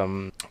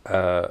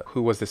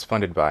 Who was this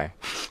funded by?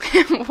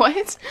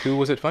 What? Who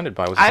was it funded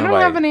by? Was it I don't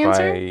have an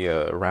answer.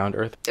 By Round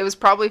Earth? It was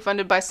probably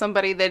funded by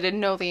somebody that didn't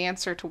know the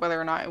answer to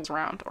whether or not it was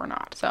round or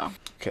not. So.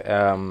 Okay,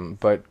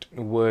 but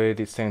would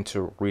it stand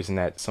to reason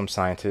that some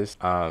scientists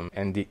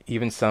and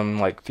even some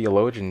like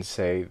theologians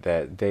say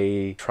that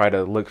they try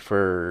to look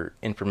for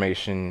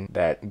information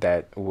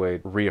that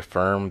would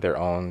reaffirm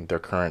their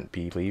current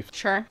belief?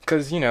 Sure.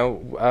 Because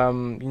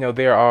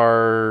there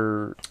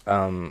are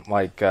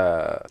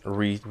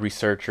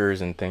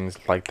researchers and things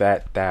like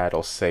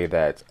that'll say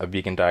that a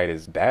vegan diet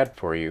is bad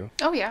for you.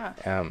 Oh yeah.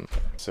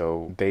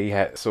 So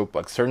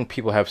certain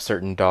people have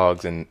certain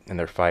dogs in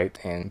their fight,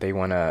 and they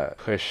want to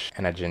push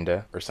an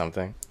agenda or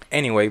something.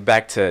 Anyway,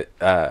 back to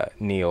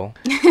Neil.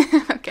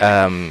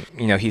 Okay.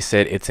 He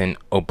said it's an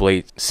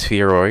oblate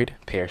spheroid,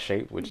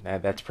 pear-shaped, which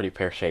that's pretty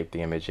pear-shaped,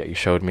 the image that you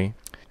showed me.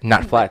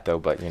 Not flat, though,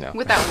 but,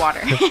 Without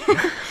water.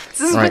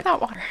 This is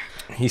without water.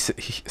 He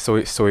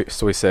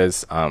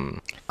says,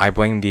 I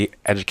blame the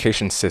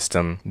education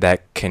system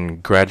that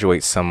can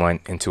graduate someone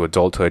into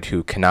adulthood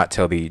who cannot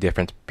tell the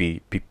difference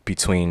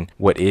between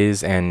what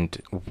is and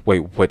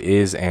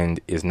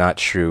is not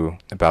true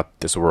about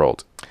this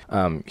world.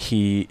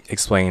 He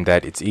explained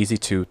that it's easy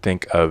to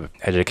think of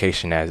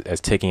education as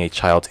taking a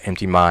child's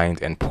empty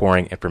mind and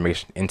pouring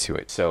information into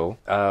it. So,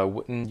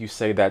 wouldn't you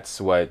say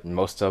that's what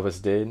most of us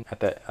did at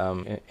that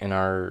in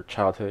our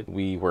childhood?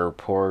 We were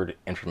poured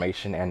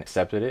information and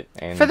accepted it.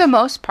 And for the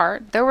most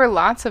part, there were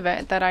lots of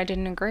it that I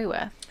didn't agree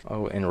with.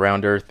 Oh, and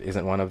round earth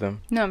isn't one of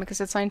them? No, because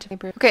it's scientifically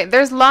proven. Okay,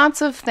 there's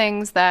lots of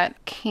things that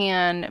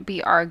can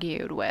be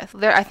argued with.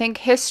 I think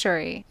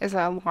history is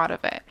a lot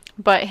of it.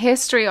 But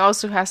history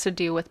also has to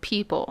do with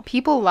people.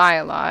 People lie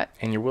a lot.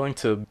 And you're willing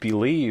to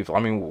believe. I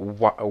mean,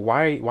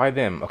 why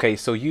them? Okay,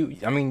 so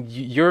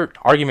your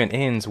argument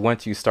ends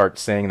once you start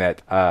saying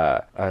that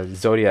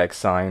zodiac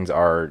signs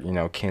are,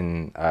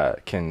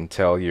 can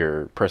tell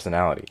your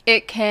personality.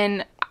 It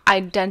can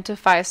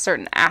identify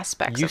certain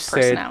aspects of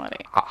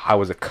personality. I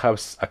was a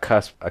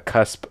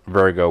cusp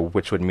Virgo,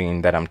 which would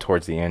mean that I'm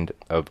towards the end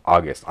of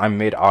August. I'm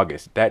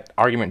mid-August. That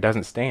argument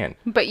doesn't stand.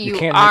 But you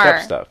can't are. make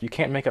up stuff. You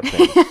can't make up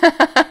things.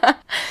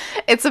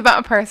 It's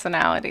about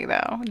personality,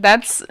 though.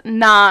 That's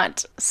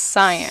not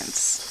science.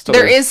 So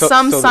there is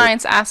some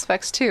science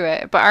aspects to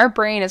it, but our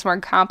brain is more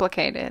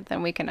complicated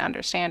than we can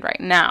understand right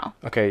now.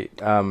 Okay,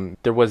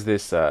 there was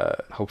this,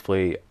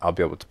 hopefully I'll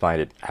be able to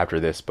find it after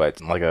this,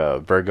 but like a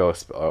Virgo,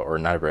 or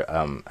not a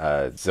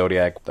Virgo,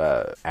 zodiac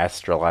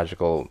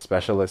astrological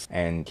specialist,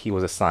 and he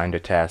was assigned a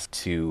task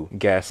to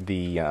guess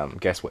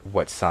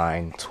what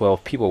sign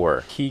 12 people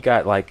were. He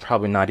got like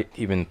probably not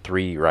even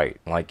 3 right.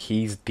 Like,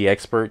 he's the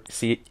expert.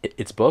 See,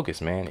 it's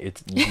bogus, man.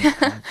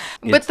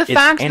 But the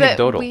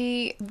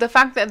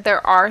fact that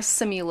there are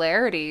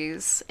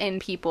similarities in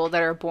people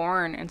that are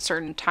born in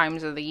certain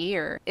times of the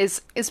year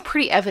is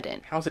pretty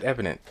evident. How's it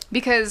evident?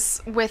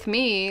 Because with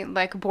me,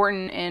 like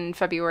born in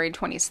February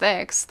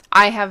 26th,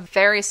 I have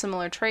very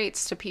similar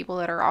traits to people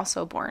that are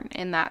also born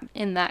in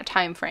that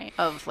time frame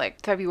of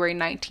like February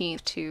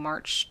 19th to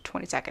March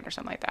 22nd or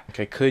something like that.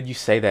 Okay, could you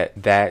say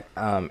that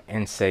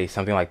and say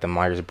something like the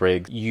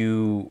Myers-Briggs,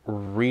 you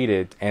read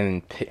it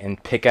and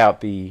pick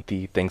out the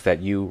things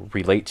that you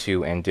relate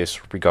to and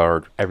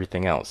disregard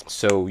everything else.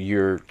 So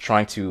you're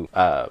trying to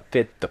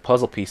fit the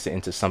puzzle piece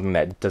into something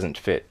that doesn't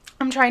fit.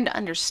 I'm trying to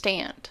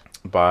understand.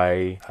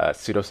 By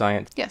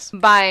pseudoscience? Yes.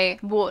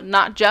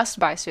 Not just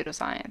by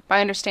pseudoscience. By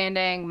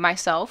understanding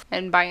myself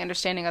and by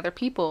understanding other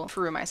people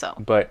through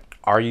myself. But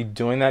are you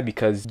doing that?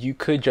 Because you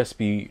could just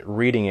be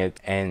reading it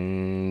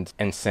and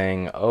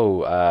saying,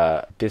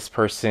 this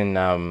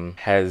person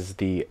has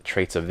the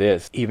traits of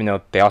this, even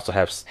though they also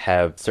have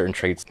certain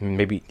traits,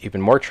 maybe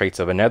even more traits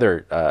of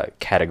another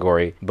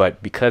category.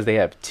 But because they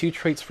have 2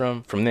 traits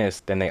from this,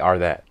 then they are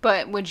that.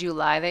 But would you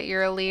lie that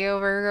you're a Leo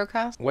Virgo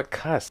cusp? What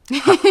cusp?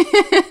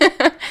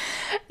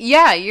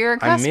 Yeah, you're a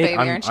cusp, baby,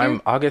 aren't you?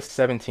 I'm August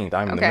 17th.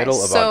 I'm in the middle of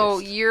August. So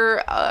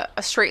you're a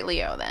straight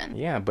Leo then.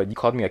 Yeah, but you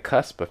called me a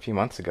cusp a few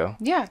months ago.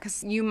 Yeah,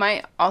 because you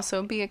might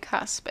also be a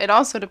cusp. It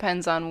also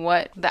depends on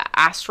what the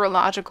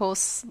astrological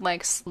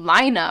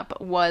lineup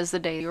was the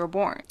day you were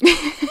born.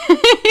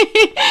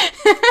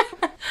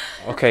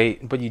 Okay,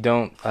 but you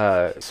don't,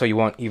 so you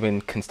won't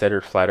even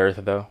consider flat Earth,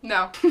 though?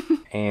 No.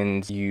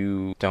 And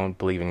you don't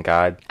believe in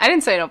God? I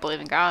didn't say I don't believe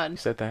in God. You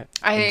said that?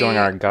 During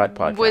our God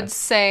podcast. Would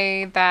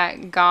say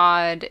that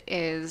God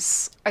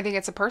is, I think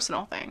it's a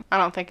personal thing. I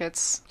don't think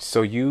it's...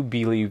 So you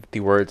believe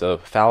the words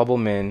of fallible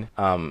men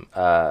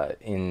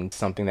in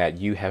something that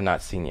you have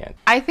not seen yet?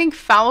 I think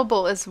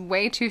fallible is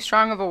way too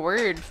strong of a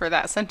word for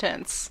that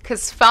sentence.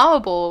 Because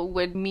fallible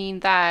would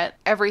mean that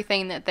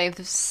everything that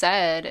they've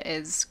said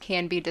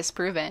can be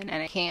disproven,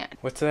 and it can't.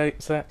 What's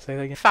that? Say that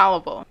again?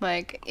 Fallible.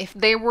 Like, if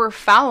they were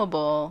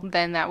fallible,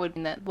 then that would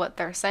mean that what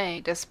they're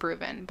saying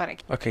disproven, but it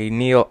can't. Okay,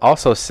 Neil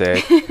also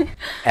said,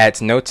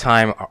 at no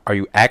time are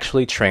you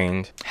actually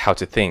trained how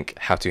to think,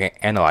 how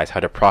to analyze, how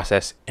to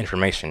process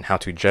information, how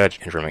to judge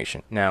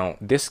information. Now,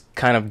 this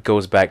kind of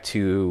goes back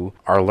to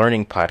our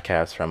learning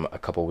podcast from a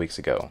couple weeks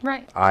ago.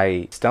 Right.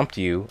 I stumped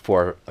you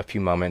for a few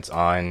moments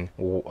on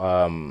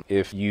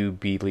if you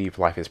believe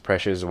life is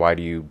precious, why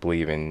do you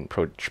believe in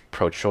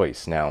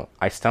pro-choice? Now,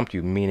 I stumped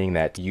you, meaning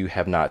that you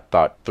have not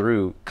thought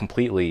through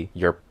completely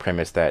your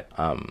premise that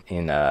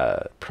in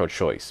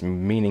pro-choice,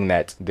 meaning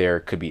that there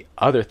could be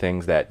other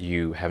things that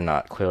you have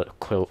not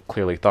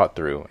clearly thought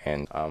through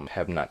and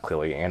have not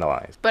clearly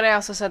analyzed. But I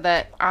also said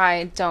that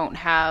I don't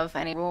have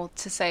any rule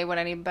to say what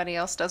anybody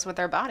else does with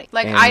their body.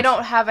 Like, I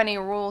don't have any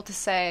rule to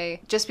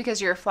say, just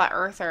because you're a flat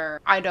earther,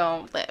 I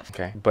don't live.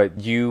 Okay, but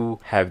you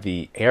have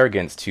the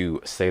arrogance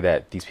to say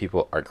that these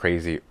people are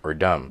crazy or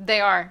dumb. They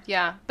are,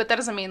 yeah. But that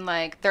doesn't mean,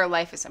 like, their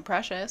life isn't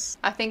precious.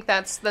 I think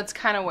that's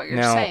kind of what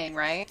you're saying,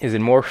 right? Is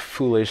it more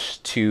foolish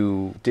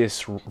to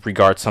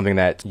disregard something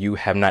that you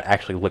have not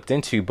actually looked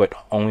into, but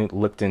only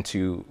looked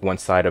into one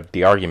side of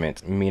the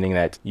argument, meaning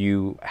that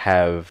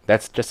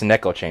that's just an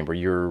echo chamber.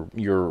 You're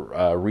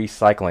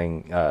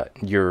recycling.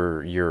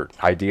 Your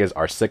ideas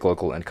are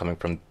cyclical and coming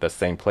from the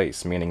same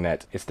place, meaning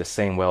that it's the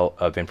same well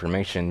of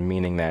information,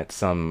 meaning that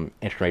some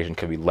information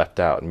could be left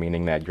out,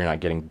 meaning that you're not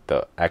getting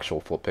the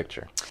actual full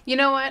picture. You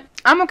know what?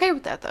 I'm okay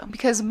with that, though,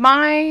 because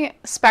my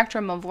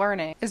spectrum of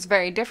learning is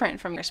very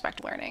different from your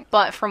spectrum of learning.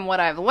 But from what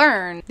I've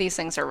learned, these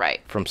things are right.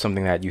 From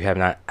something that you have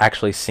not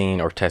actually seen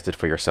or tested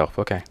for yourself.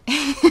 Okay.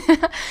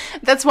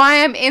 That's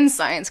why I'm in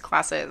science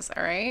classes,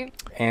 all right?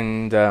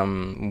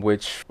 And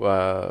which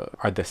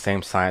are the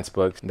same science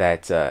books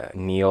that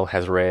Neil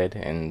has read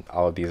and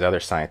all of these other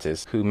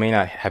scientists who may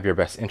not have your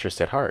best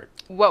interest at heart.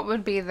 What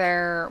would be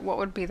their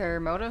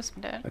motives?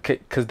 Okay,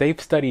 because they've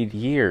studied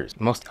years,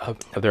 most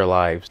of their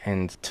lives,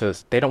 and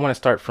they don't want to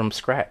start from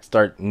scratch,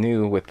 start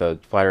new with a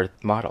flat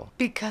Earth model.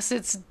 Because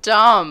it's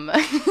dumb.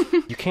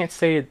 You can't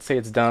say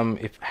it's dumb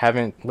if you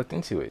haven't looked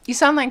into it. You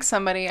sound like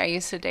somebody I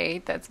used to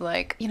date that's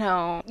like,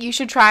 you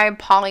should try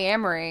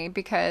polyamory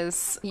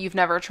because you've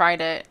never tried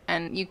it,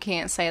 and you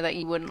can't say that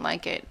you wouldn't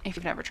like it if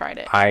you've never tried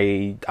it.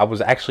 I was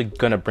actually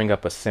gonna bring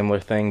up a similar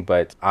thing,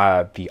 but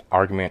the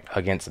argument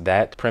against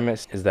that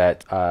premise is that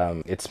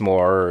it's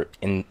more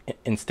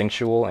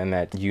instinctual, and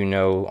that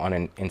on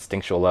an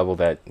instinctual level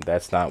that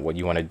that's not what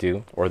you want to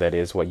do, or that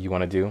is what you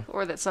want to do,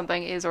 or that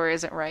something is or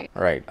isn't right.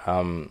 Right.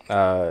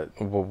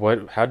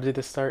 How did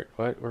this start?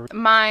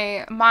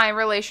 My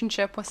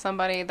relationship with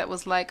somebody that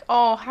was like,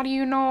 oh, how do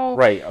you know?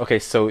 Right. Okay.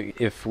 So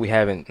if we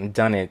haven't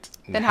done it,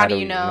 then how do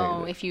you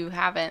know if you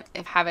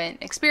haven't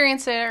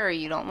experienced it or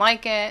you don't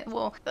like it?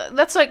 Well,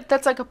 that's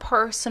like a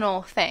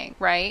personal thing,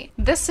 right?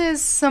 This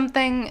is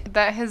something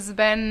that has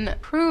been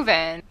proven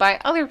by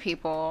other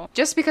people.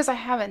 Just because I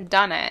haven't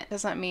done it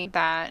doesn't mean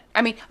that.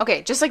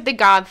 Okay, just like the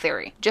God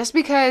theory. Just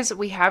because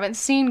we haven't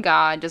seen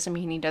God doesn't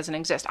mean he doesn't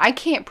exist. I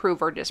can't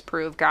prove or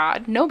disprove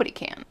God. Nobody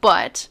can.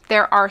 But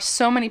there are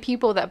so many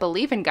people that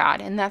believe in God,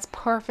 and that's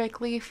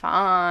perfectly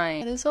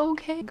fine. It is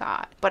okay,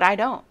 God. But I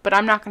don't. But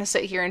I'm not going to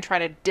sit here and try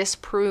to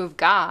disprove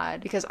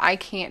God because I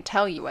can't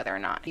tell you whether or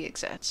not he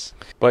exists.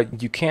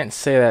 But you can't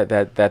say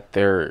that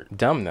they're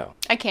dumb, though.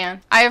 I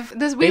can.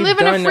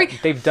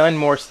 They've done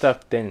more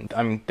stuff than,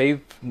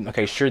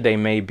 sure, they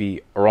may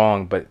be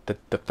wrong, but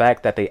the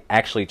fact that they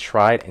actually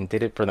tried and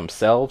did it for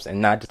themselves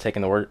and not just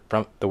taking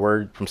the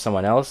word from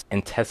someone else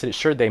and tested it,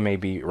 sure, they may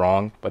be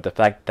wrong, but the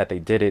fact that they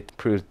did it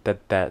proves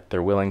that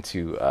they're willing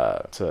to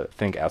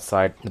think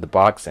outside the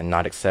box and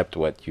not accept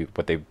what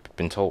they've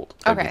been told.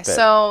 Okay,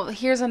 so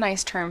here's a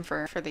nice term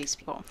for these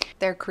people.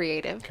 They're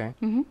creative. Okay.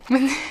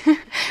 Mm-hmm.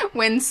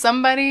 When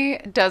somebody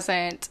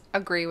doesn't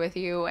agree with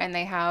you and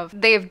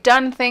they've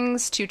done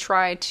things to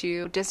try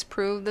to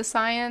disprove the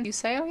science, you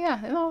say, oh yeah,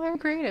 they're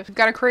creative. You've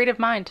got a creative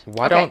mind.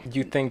 Why don't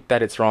you think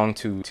that it's wrong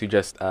to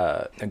just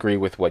agree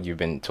with what you've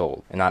been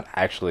told and not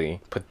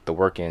actually put the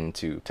work in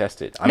to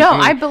test it?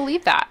 I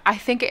believe that. I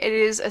think it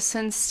is a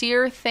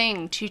sincere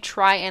thing to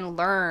try and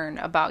learn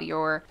about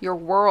your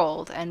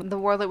world and the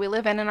world that we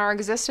live in and our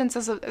existence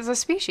as a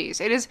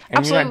species. It is. And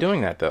absolutely. You're not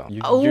doing that, though.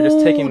 You're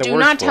just taking the word for it. Do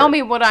not tell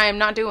me what I am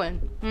not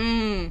doing.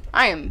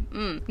 I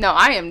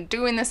am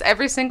doing this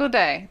every single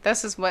day.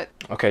 This is what.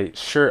 Okay,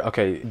 sure.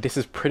 Okay, this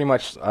is pretty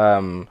much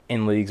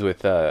in leagues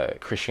with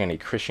Christianity.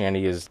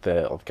 Christianity is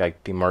the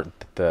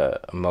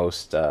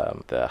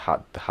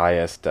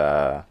highest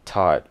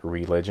taught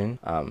religion.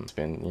 It's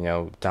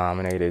been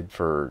dominated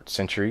for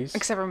centuries.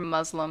 Except for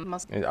Muslim.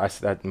 I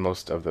said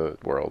most of the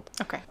world.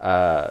 Okay.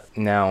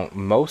 Now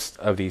most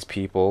of these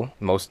people,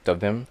 most of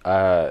them,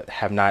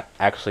 have not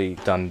actually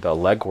done the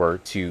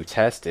legwork to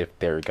test if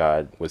their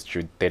God was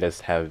true. They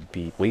just have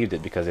believed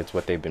it because it's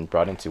what they've been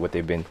brought into, what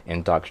they've been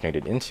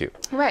indoctrinated into.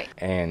 Right.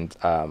 And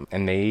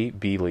they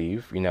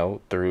believe,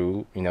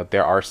 through,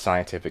 there are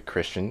scientific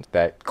Christians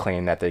that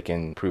claim that they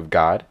can prove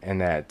God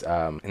and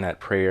that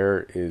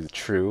prayer is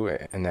true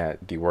and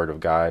that the word of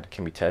God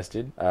can be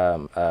tested.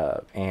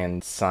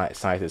 And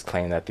scientists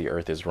claim that the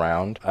earth is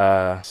round.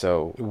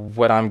 So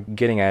what I'm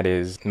getting at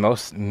is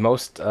most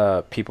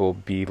people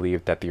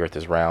believe that the earth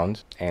is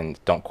round and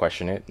don't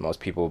question it. Most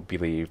people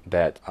believe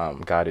that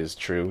God is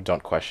true,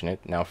 don't question it.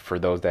 Now, for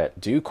those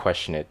that do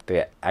question it,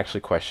 they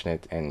actually question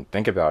it and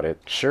think about it.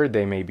 Sure,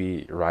 they may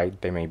be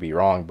right, they may be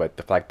wrong, but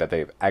the fact that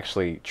they've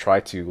actually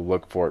tried to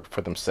look for it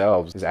for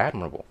themselves is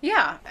admirable.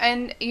 Yeah,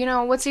 and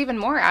what's even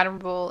more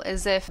admirable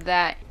is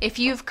if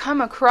you've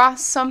come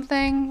across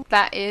something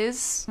that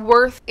is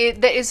worth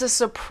it, that is a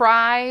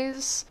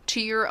surprise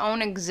to your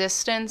own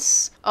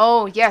existence.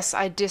 Oh yes,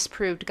 I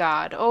disproved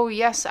God. Oh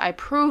yes, I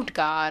proved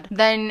God.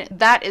 Then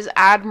that is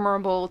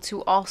admirable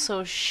to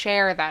also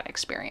share that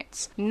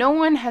experience. No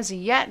one has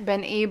yet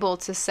been able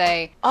to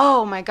say,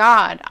 oh my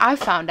God, I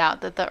found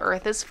out that the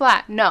earth is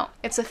flat. No,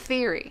 it's a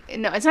theory.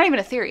 No, it's not even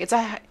a theory.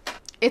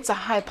 It's a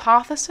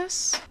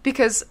hypothesis,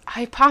 because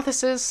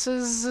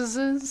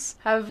hypotheses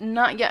have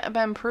not yet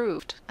been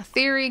proved. A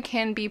theory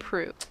can be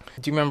proved.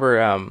 Do you remember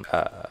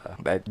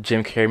that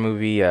Jim Carrey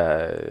movie,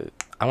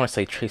 I want to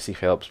say Tracy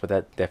Phillips, but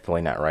that's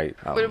definitely not right.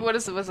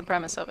 What's the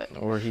premise of it?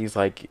 Where he's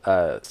like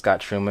Scott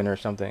Truman or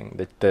something.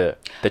 The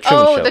Truman Show.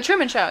 Oh, the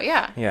Truman Show.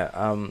 Yeah.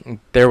 Yeah.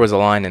 There was a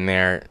line in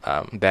there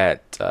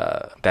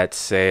that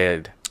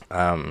said.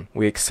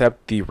 We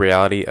accept the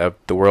reality of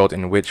the world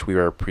in which we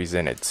are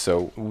presented.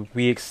 So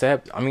we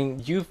accept.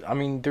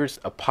 There's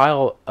a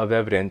pile of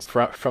evidence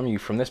from you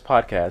from this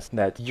podcast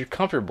that you're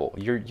comfortable.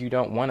 You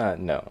don't want to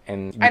know,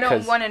 and I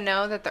don't want to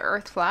know that the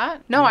Earth's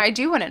flat. No, I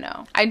do want to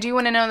know. I do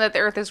want to know that the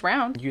Earth is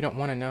round. You don't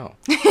want to know.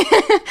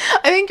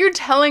 I think you're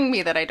telling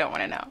me that I don't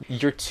want to know.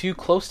 You're too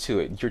close to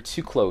it. You're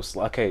too close.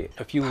 Okay,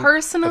 a few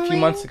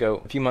months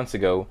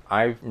ago,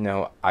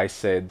 I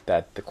said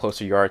that the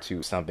closer you are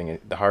to something,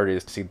 the harder it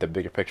is to see the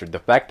bigger picture. The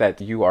fact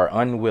that you are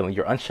unwilling,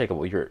 you're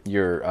unshakable,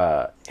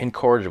 you're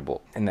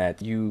incorrigible, and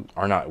that you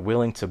are not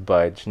willing to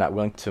budge, not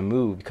willing to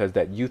move, because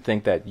that you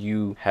think that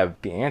you have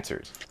the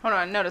answers. Hold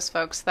on, notice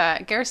folks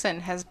that Garrison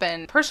has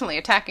been personally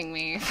attacking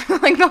me for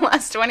like the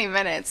last 20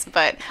 minutes,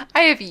 but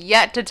I have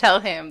yet to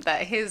tell him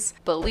that his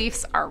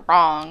beliefs are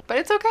wrong. But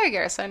it's okay,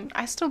 Garrison.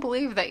 I still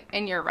believe that,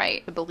 and you're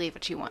right to believe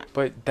what you want.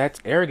 But that's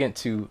arrogant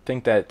to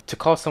think that, to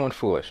call someone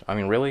foolish. I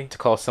mean, really? To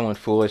call someone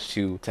foolish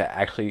to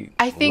actually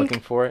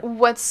looking for it?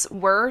 What's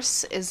worse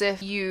is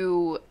if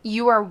you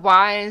are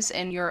wise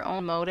in your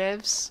own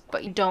motives,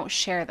 but you don't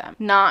share them.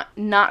 Not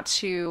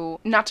to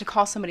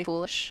call somebody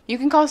foolish. You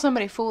can call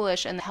somebody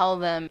foolish and tell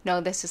them,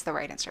 no, this is the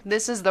right answer.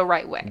 This is the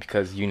right way.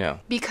 Because you know.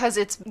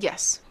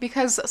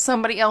 Because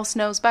somebody else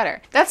knows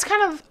better. That's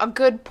kind of a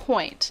good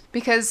point,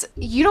 because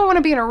you don't want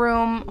to be in a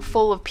room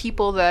full of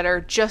people that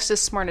are just as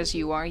smart as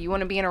you are. You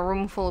want to be in a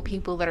room full of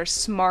people that are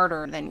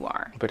smarter than you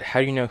are. But how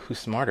do you know who's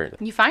smarter?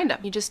 You find them.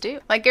 You just do.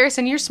 Like,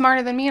 Garrison, you're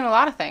smarter than me in a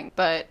lot of things,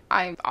 but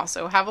I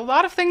also have a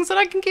lot of things that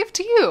I can give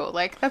to you.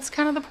 Like, that's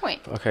kind of the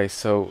point. Okay,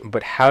 so,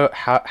 but how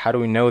do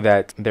we know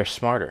that they're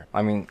smarter?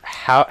 I mean,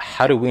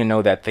 how do we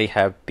know that they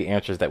have the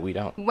answers that we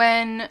don't?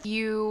 When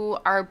you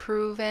are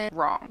proven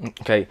wrong.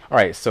 Okay, all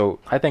right, so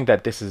I think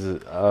that this is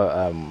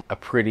a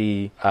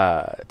pretty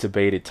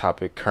debated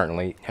topic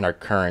currently in our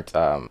current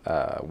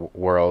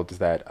world, is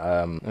that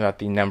about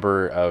the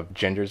number of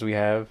genders we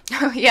have.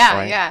 Oh, yeah,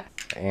 right? Yeah.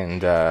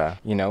 And,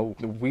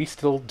 we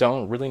still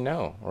don't really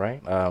know,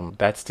 right?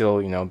 That's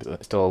still,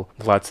 still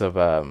lots of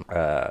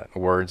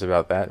words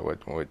about that,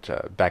 which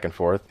back and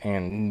forth.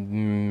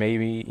 And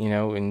maybe,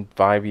 in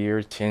 5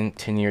 years, 10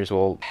 years,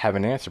 we'll have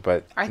an answer.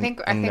 But I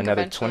think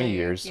another 20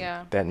 years,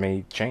 that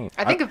may change.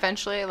 I think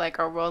eventually, like,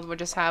 our world would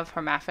just have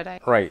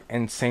hermaphrodite. Right.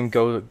 And same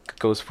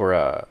goes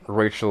for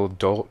Rachel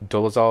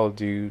Dolezal.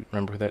 Do you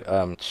remember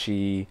that?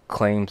 She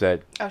claims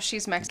that... Oh,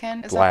 she's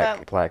Mexican? Is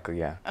Black,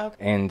 yeah. Okay.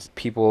 And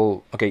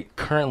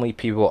currently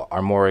people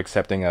are more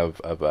accepting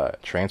of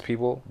trans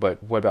people,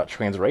 but what about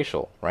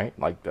transracial, right?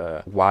 Like,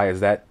 why is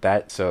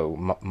that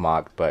so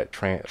mocked, but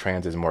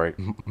trans is more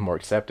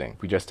accepting?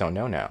 We just don't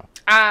know now.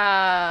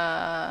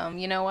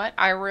 You know what?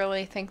 I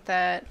really think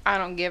that I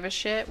don't give a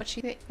shit what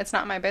you think. It's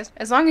not my business.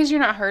 As long as you're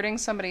not hurting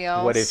somebody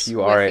else. What if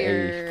you are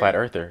a flat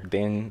earther?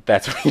 Then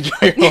that's what you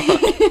draw your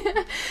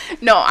line.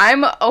 No,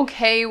 I'm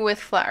okay with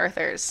flat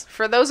earthers.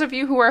 For those of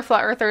you who are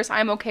flat earthers,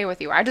 I'm okay with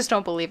you. I just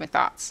don't believe in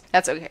thoughts.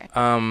 That's okay.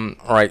 All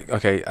right.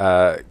 Okay.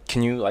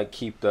 Can you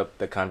keep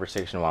the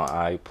conversation while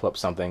I pull up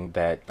something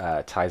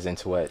that ties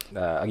into it?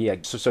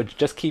 So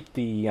just keep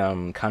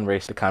the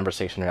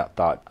conversation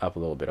thought up a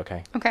little bit,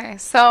 okay? Okay.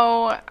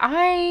 So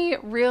I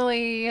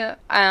really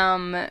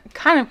am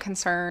kind of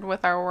concerned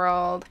with our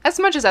world as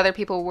much as other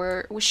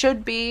people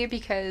should be,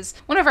 because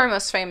one of our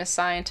most famous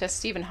scientists,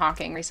 Stephen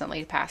Hawking,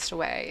 recently passed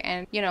away,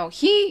 and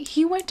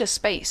he went to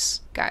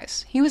space.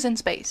 Guys, he was in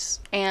space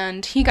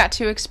and he got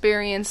to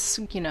experience,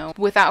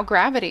 without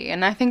gravity.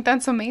 And I think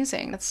that's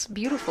amazing. That's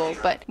beautiful.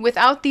 But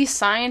without these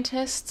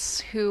scientists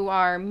who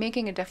are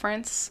making a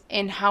difference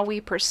in how we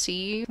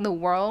perceive the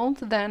world,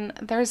 then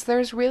there's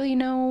really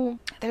no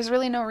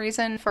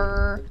reason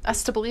for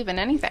us to believe in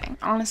anything.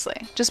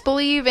 Honestly, just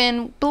believe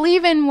in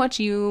what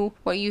you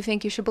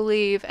think you should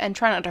believe, and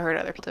try not to hurt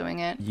other people doing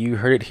it. You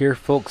heard it here,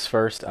 folks.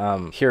 First,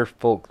 you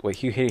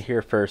hit it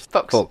here first,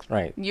 folks.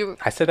 Right.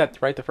 I said that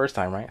right the first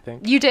time, right? I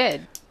think. You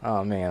did.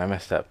 Oh man, I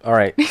messed up. All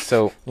right,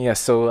 so yeah,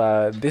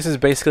 this is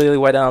basically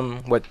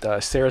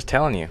what Sarah's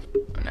telling you.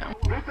 No.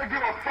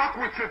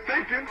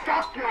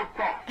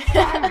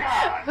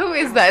 Who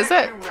is that? Is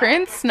that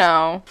Prince?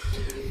 No.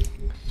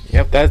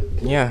 Yep.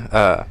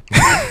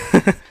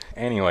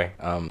 Anyway,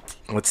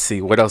 let's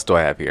see. What else do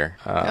I have here?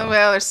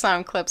 Well, there's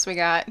some clips we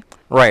got.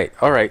 Right.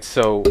 All right.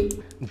 So,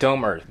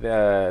 dome Earth.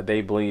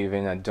 They believe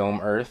in a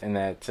dome Earth, and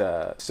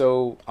that.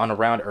 So, on a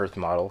round Earth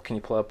model, can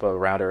you pull up a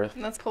round Earth?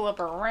 Let's pull up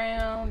a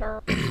round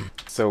Earth.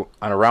 So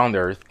on a round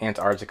Earth,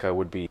 Antarctica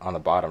would be on the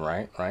bottom,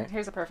 right?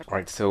 Here's a perfect.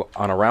 Right. So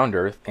on a round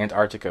Earth,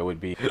 Antarctica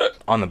would be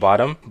on the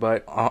bottom,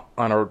 but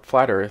on a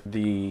flat Earth,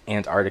 the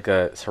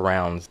Antarctica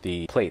surrounds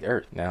the plate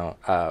Earth. Now,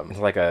 it's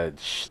like a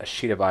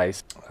sheet of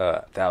ice,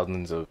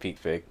 thousands of feet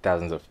thick,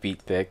 hundreds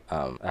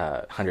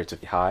of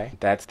feet high.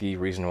 That's the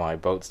reason why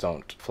boats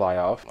don't fly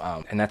off,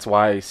 and that's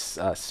why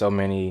so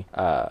many.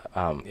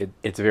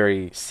 It's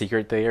very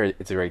secret there.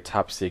 It's a very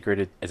top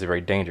secret. It's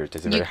very dangerous.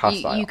 It's very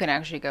hostile. You can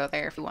actually go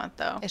there if you want,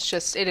 though.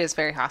 It is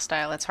very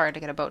hostile. It's hard to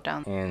get a boat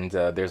down. And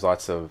there's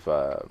lots of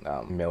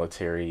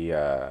military.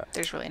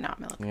 There's really not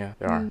military. Yeah,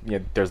 there are. Yeah,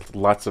 there's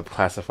lots of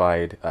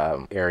classified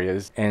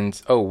areas. And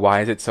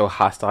why is it so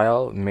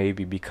hostile?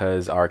 Maybe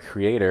because our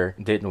creator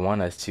didn't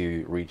want us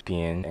to reach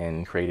the end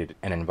and created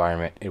an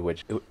environment in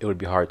which it would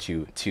be hard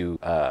to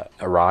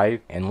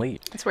arrive and leave.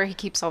 It's where he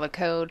keeps all the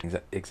code.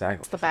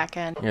 Exactly. It's the back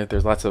end. Yeah,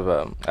 there's lots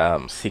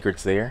of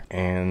secrets there,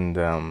 and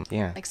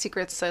yeah. Like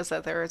Secrets says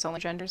that there is only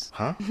genders.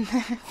 Huh?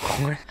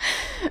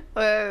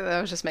 I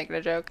was just making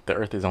a joke. The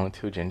Earth is only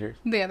two genders?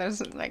 Yeah,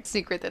 there's like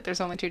secret that there's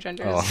only two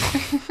genders.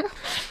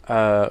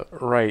 Oh.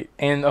 Right.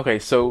 And okay,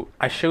 so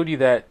I showed you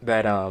that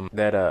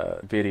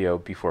video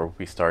before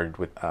we started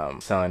with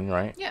sun,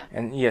 right? Yeah.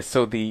 And yeah,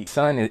 so the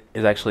sun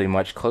is actually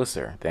much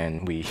closer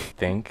than we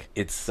think.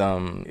 It's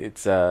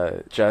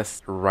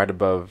just right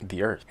above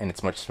the Earth, and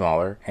it's much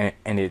smaller,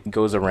 and it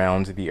goes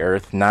around the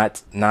Earth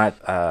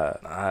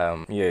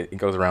it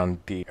goes around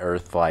the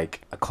Earth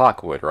like a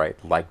clock would, right?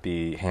 Like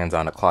the hands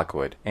on a clock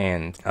would.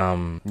 And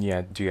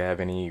yeah, do you have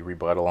any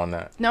rebuttal on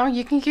that? No,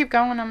 you can keep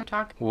going. I'm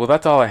talking. Well,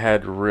 that's all I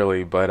had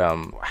really, but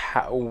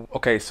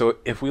okay, so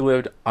if we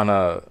lived on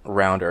a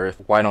round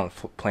Earth, why don't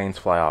planes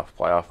fly off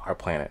our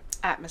planet?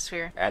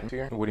 Atmosphere.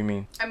 Atmosphere? What do you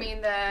mean? I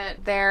mean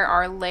that there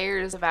are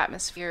layers of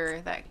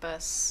atmosphere that give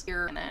us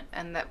air in it,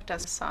 and that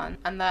does the sun,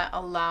 and that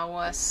allow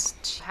us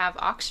to have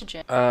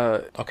oxygen.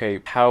 Okay.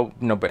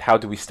 But how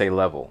do we stay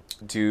level?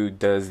 Do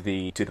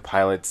the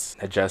pilots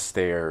adjust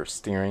their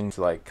steering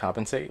to like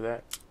compensate for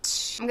that?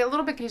 I'm a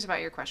little bit confused about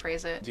your question.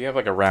 Phrase it. Do you have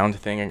like a round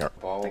thing in your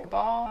ball? Like a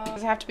ball?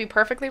 Does it have to be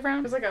perfectly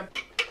round? It's like a.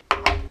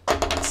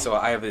 So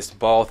I have this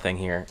ball thing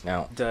here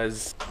now.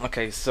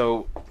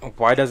 So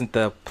why doesn't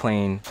the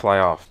plane fly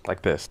off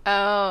like this?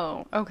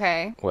 Oh,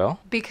 okay. Well?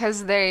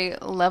 Because they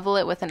level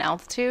it with an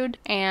altitude,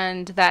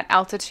 and that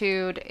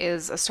altitude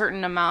is a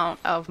certain amount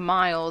of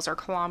miles or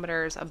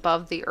kilometers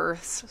above the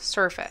Earth's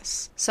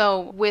surface. So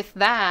with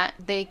that,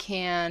 they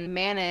can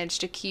manage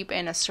to keep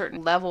in a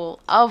certain level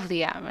of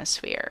the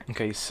atmosphere.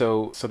 Okay,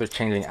 so they're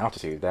changing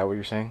altitude. Is that what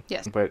you're saying?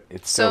 Yes. But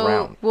it's still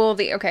round. Well,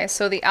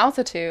 so the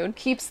altitude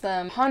keeps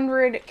them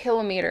 100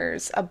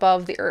 kilometers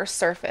above the Earth's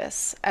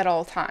surface at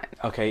all times.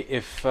 Okay,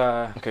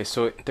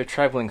 so they're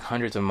traveling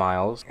hundreds of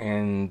miles,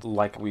 and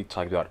like we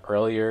talked about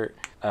earlier,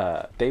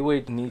 they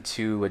would need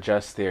to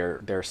adjust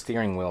their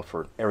steering wheel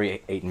for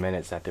every 8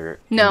 minutes that they're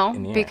in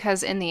the air.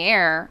 Because in the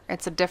air,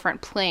 it's a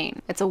different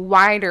plane. It's a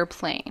wider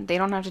plane. They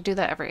don't have to do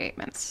that every 8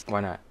 minutes.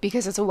 Why not?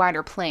 Because it's a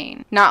wider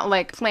plane. Not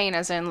like plane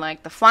as in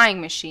like the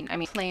flying machine. I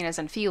mean plane as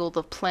in field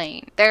of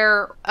plane.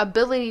 Their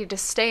ability to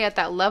stay at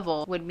that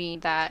level would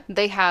mean that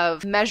they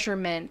have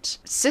measurement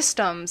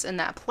systems in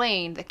that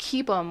plane that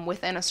keep them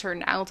within a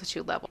certain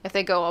altitude level. If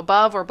they go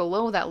above or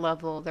below that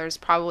level, there's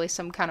probably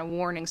some kind of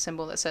warning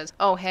symbol that says,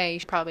 oh, hey, you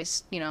should probably,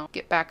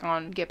 get back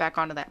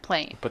onto that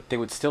plane. But they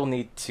would still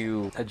need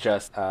to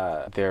adjust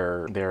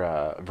their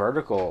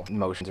vertical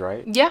motions,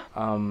 right? Yeah.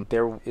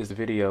 There is a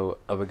video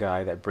of a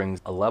guy that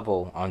brings a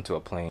level onto a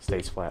plane,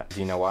 stays flat. Do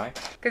you know why?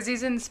 Because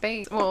he's in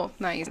space. Well,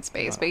 not he's in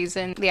space, but he's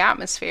in the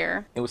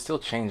atmosphere. It would still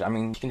change. I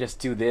mean, you can just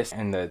do this,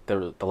 and the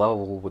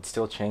level would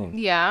still change.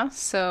 Yeah.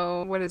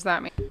 So what does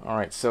that mean? All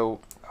right. So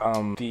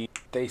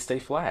they stay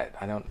flat.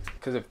 I don't,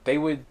 because if they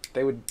would.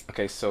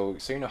 Okay, so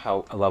you know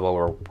how a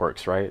level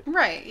works, right?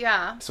 Right.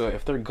 Yeah. So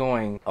if they're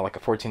going like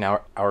a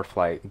 14-hour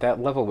flight, that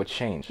level would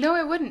change. No,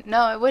 it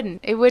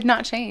wouldn't. It would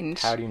not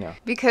change. How do you know?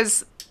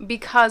 Because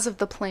of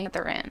the plane that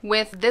they're in.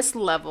 With this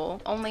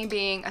level only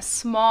being a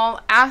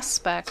small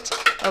aspect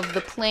of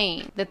the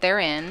plane that they're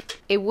in,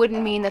 it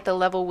wouldn't mean that the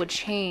level would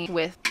change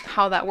with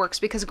how that works,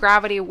 because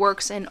gravity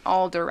works in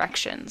all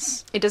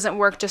directions. It doesn't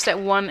work just at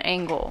one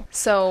angle.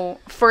 So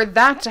for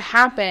that to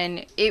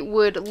happen, it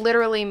would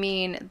literally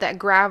mean that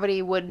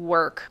gravity would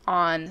work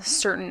on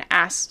certain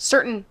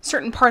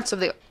parts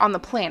on the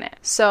planet.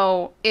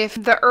 So if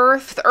the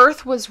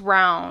Earth was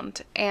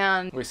round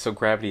and... Wait, so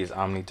gravity is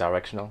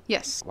omnidirectional?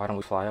 Yes. Why don't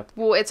we fly up?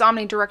 Well, it's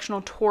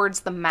omnidirectional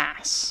towards the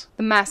mass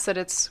that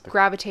it's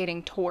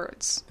gravitating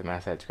towards. The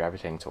mass that it's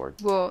gravitating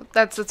towards. Well,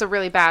 that's a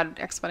really bad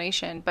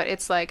explanation, but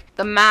it's like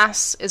the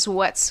mass is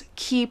what's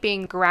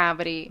keeping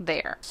gravity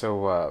there.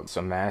 So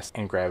mass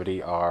and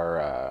gravity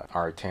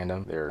are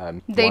tandem.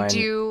 They one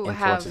do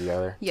influence have the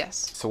other.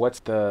 Yes. So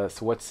what's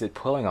it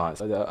pulling on?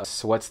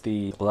 So what's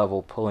the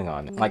level pulling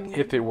on? Like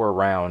if it were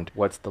round,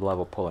 what's the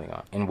level pulling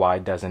on, and why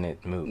doesn't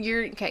it move?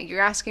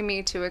 You're asking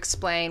me to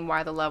explain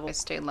why the level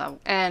stayed level.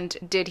 And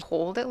did he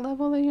hold it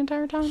level the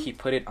entire time? He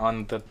put it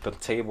on the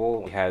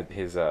table. He had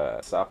his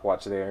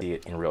stopwatch there.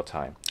 it in real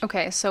time.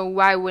 Okay, so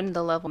why wouldn't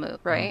the level move,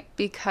 right?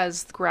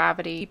 Because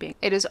gravity,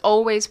 it is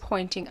always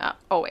pointing up,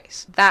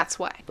 always. That's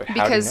why. But how do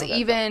you Because know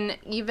that,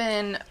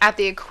 even at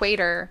the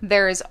equator,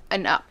 there is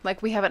an up.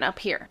 Like we have an up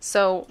here.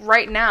 So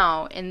right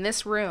now in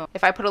this room,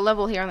 if I put a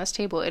level here on this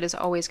table, it is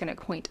always going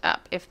to point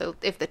up if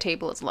the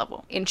table is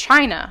level. In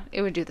China,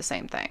 it would do the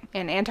same thing.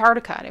 In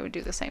Antarctica, it would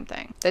do the same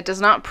thing. That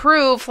does not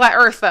prove flat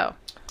Earth, though.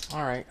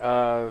 All right,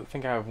 I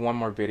think I have one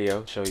more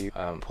video to show you.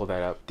 Pull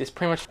that up. This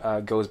pretty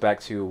much goes back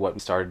to what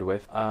we started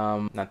with.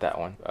 Not that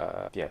one.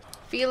 Yeah.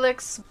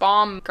 Felix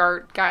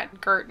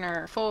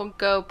Baumgartner, full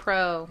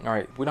GoPro. All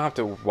right, we don't have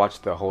to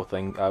watch the whole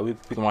thing. We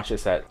can watch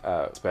this at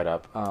sped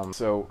up.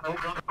 So.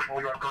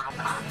 All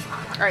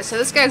right, so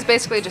this guy's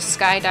basically just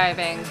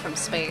skydiving from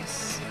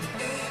space.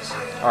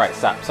 All right,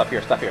 stop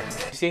here.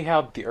 You see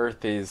how the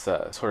Earth is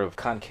sort of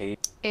concave?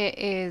 It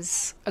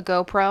is a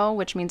GoPro,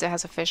 which means it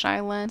has a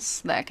fisheye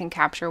lens that can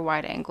capture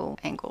wide angles.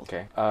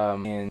 Okay.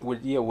 And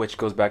which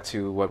goes back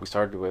to what we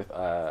started with.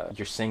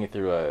 You're seeing it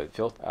through a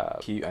filter.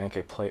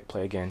 Okay,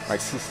 play again. All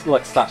right,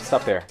 look,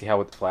 stop there. See how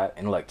it's flat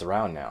and look, it's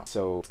round now.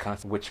 So it's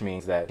constant, which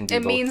means that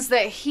it means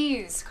that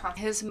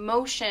his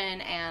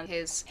motion and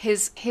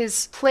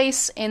his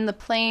place in the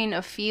plane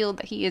of field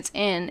that he is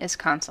in is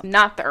constant,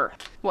 not the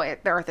Earth. Well,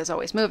 the Earth is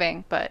always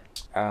moving, but.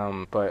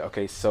 But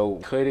okay, so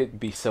could it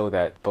be so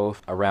that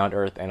both a round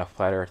Earth and a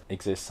flat Earth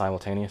exist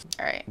simultaneously?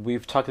 All right.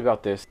 We've talked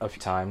about this a few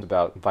times,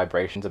 about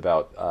vibrations,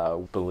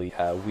 about belief.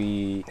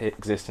 We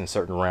exist in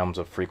certain realms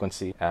of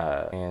frequency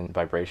and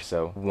vibration.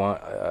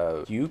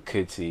 So you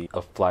could see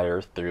a flat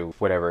Earth through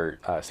whatever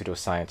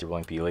pseudoscience you're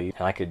willing to believe,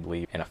 and I could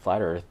believe in a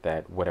flat Earth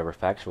that whatever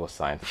factual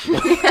science you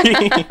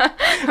believe.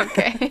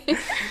 Okay.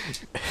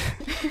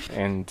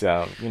 And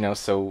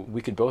so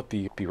we could both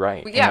be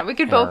right. Yeah, we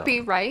could both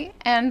be right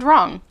and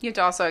wrong. You have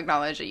to also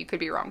acknowledge that you could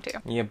be wrong too.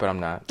 Yeah, but I'm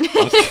not.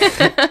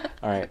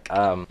 All right.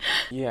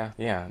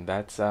 Yeah.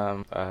 That's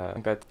I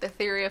think that's the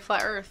theory of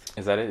flat Earth.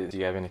 Is that it? Do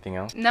you have anything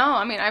else? No,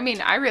 I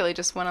mean, I really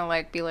just want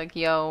to be like,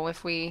 yo,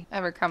 if we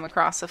ever come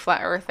across a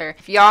flat earther,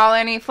 if y'all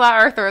any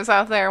flat earthers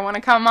out there want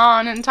to come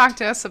on and talk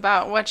to us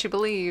about what you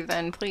believe,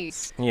 then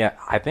please. Yeah,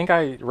 I think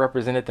I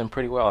represented them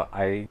pretty well.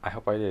 I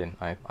hope I did.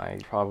 I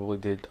probably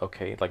did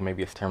okay. Like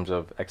maybe in terms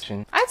of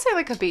action. I'd say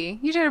like a B.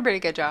 You did a pretty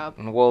good job.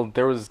 Well,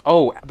 there was.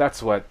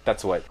 That's what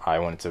I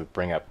wanted to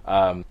bring up.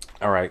 All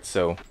right.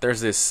 So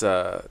there's this.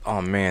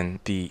 Oh man,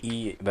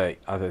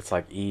 it's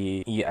like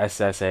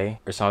ESSA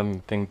or something.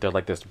 I think they're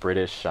like this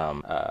British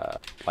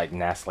like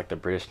NASA, like the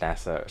British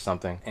NASA or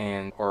something.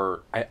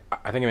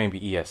 I think it may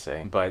be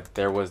ESA. But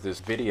there was this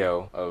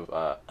video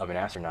of an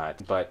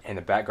astronaut, but in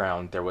the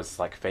background there was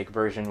like fake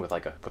version with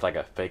like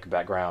a fake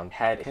background.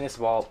 Had a tennis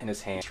ball in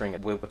his hand, string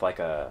it with like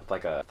a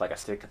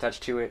stick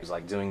attached to it. He was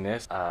like doing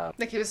this.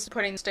 Like he was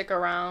putting stick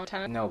around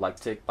tennis. No,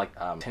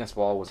 tennis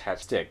ball was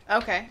attached stick.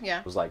 Okay, yeah.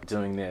 It was like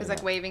doing this. It was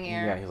like waving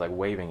air. Yeah, he was like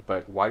waving.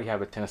 But why do you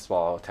have a tennis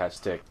ball attached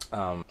stick?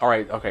 All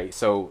right, okay.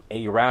 So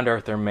a round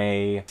earther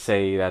may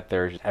say that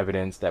there's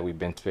evidence that we've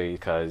been to space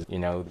because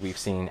we've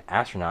seen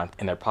astronauts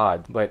in their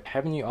pod. But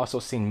haven't you also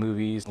seen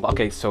movies?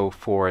 Okay, so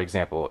for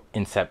example,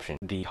 Inception,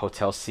 the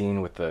hotel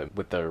scene with the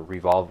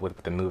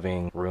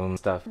moving room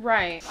stuff.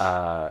 Right.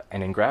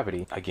 And in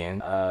Gravity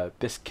again,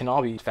 this can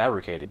all be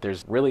fabricated.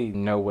 There's really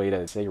no way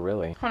to say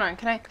really. Hold on,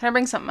 can I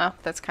bring something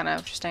up that's kind of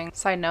interesting?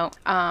 Side note,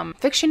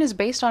 fiction is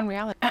based on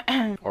reality.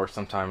 Or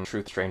sometimes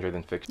truth stranger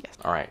than fiction. Yes.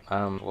 All right.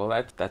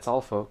 Well, that's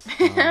all, folks.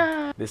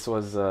 This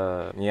was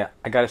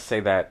I gotta say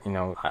that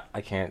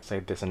I can't say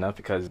this enough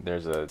because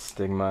there's a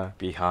stigma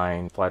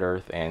behind flat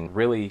Earth, and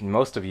really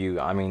most of you,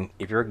 I mean,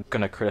 if you're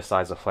gonna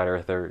criticize a flat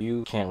earther,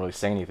 you can't really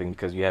say anything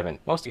because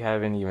most of you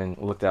haven't even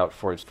looked out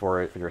for it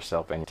for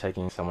yourself, and you're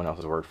taking someone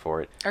else's word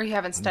for it. Or you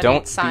haven't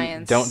studied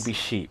science. Don't be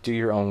sheep. Do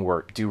your own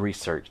work. Do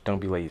research. Don't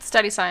be lazy.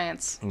 Study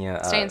science.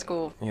 Yeah. Stay in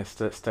school. Yeah.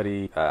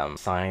 Study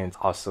science.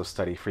 Also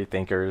study free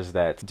thinkers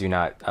that do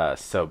not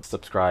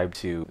subscribe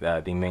to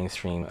the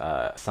mainstream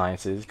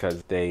sciences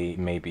because they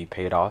may be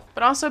paid off.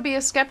 But also be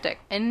a skeptic,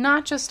 and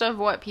not just of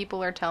what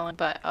people are telling,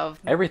 but of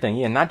everything.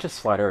 Yeah, not just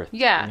flat Earth.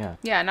 Yeah,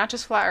 not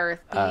just flat Earth.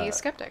 Be a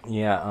skeptic.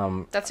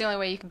 Yeah. That's the only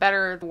way you can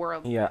better the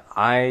world. Yeah,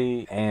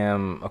 I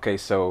am. Okay,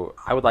 so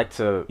I would like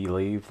to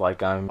believe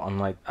like I'm on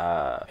like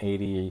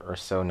 80 or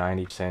so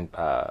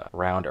 90%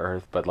 round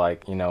Earth, but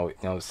like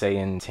say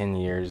in 10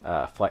 years,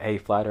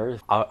 flat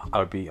Earth, I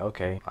would be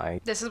okay.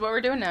 This is what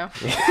we're doing now.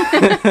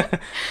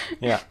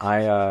 Yeah,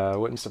 I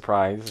wouldn't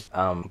surprise.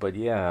 But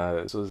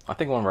yeah, this was I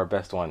think one of our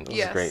best ones. It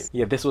was great.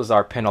 Yeah, this was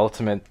our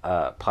penultimate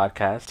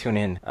podcast. Tune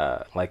in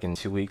like in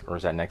 2 weeks, or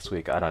is that next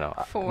week? I don't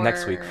know.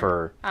 Next week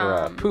for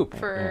poop.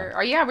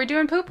 We're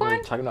doing poop one.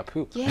 We're talking about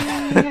poop.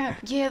 Yeah,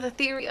 the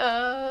theory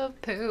of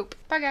poop.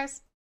 Bye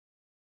guys.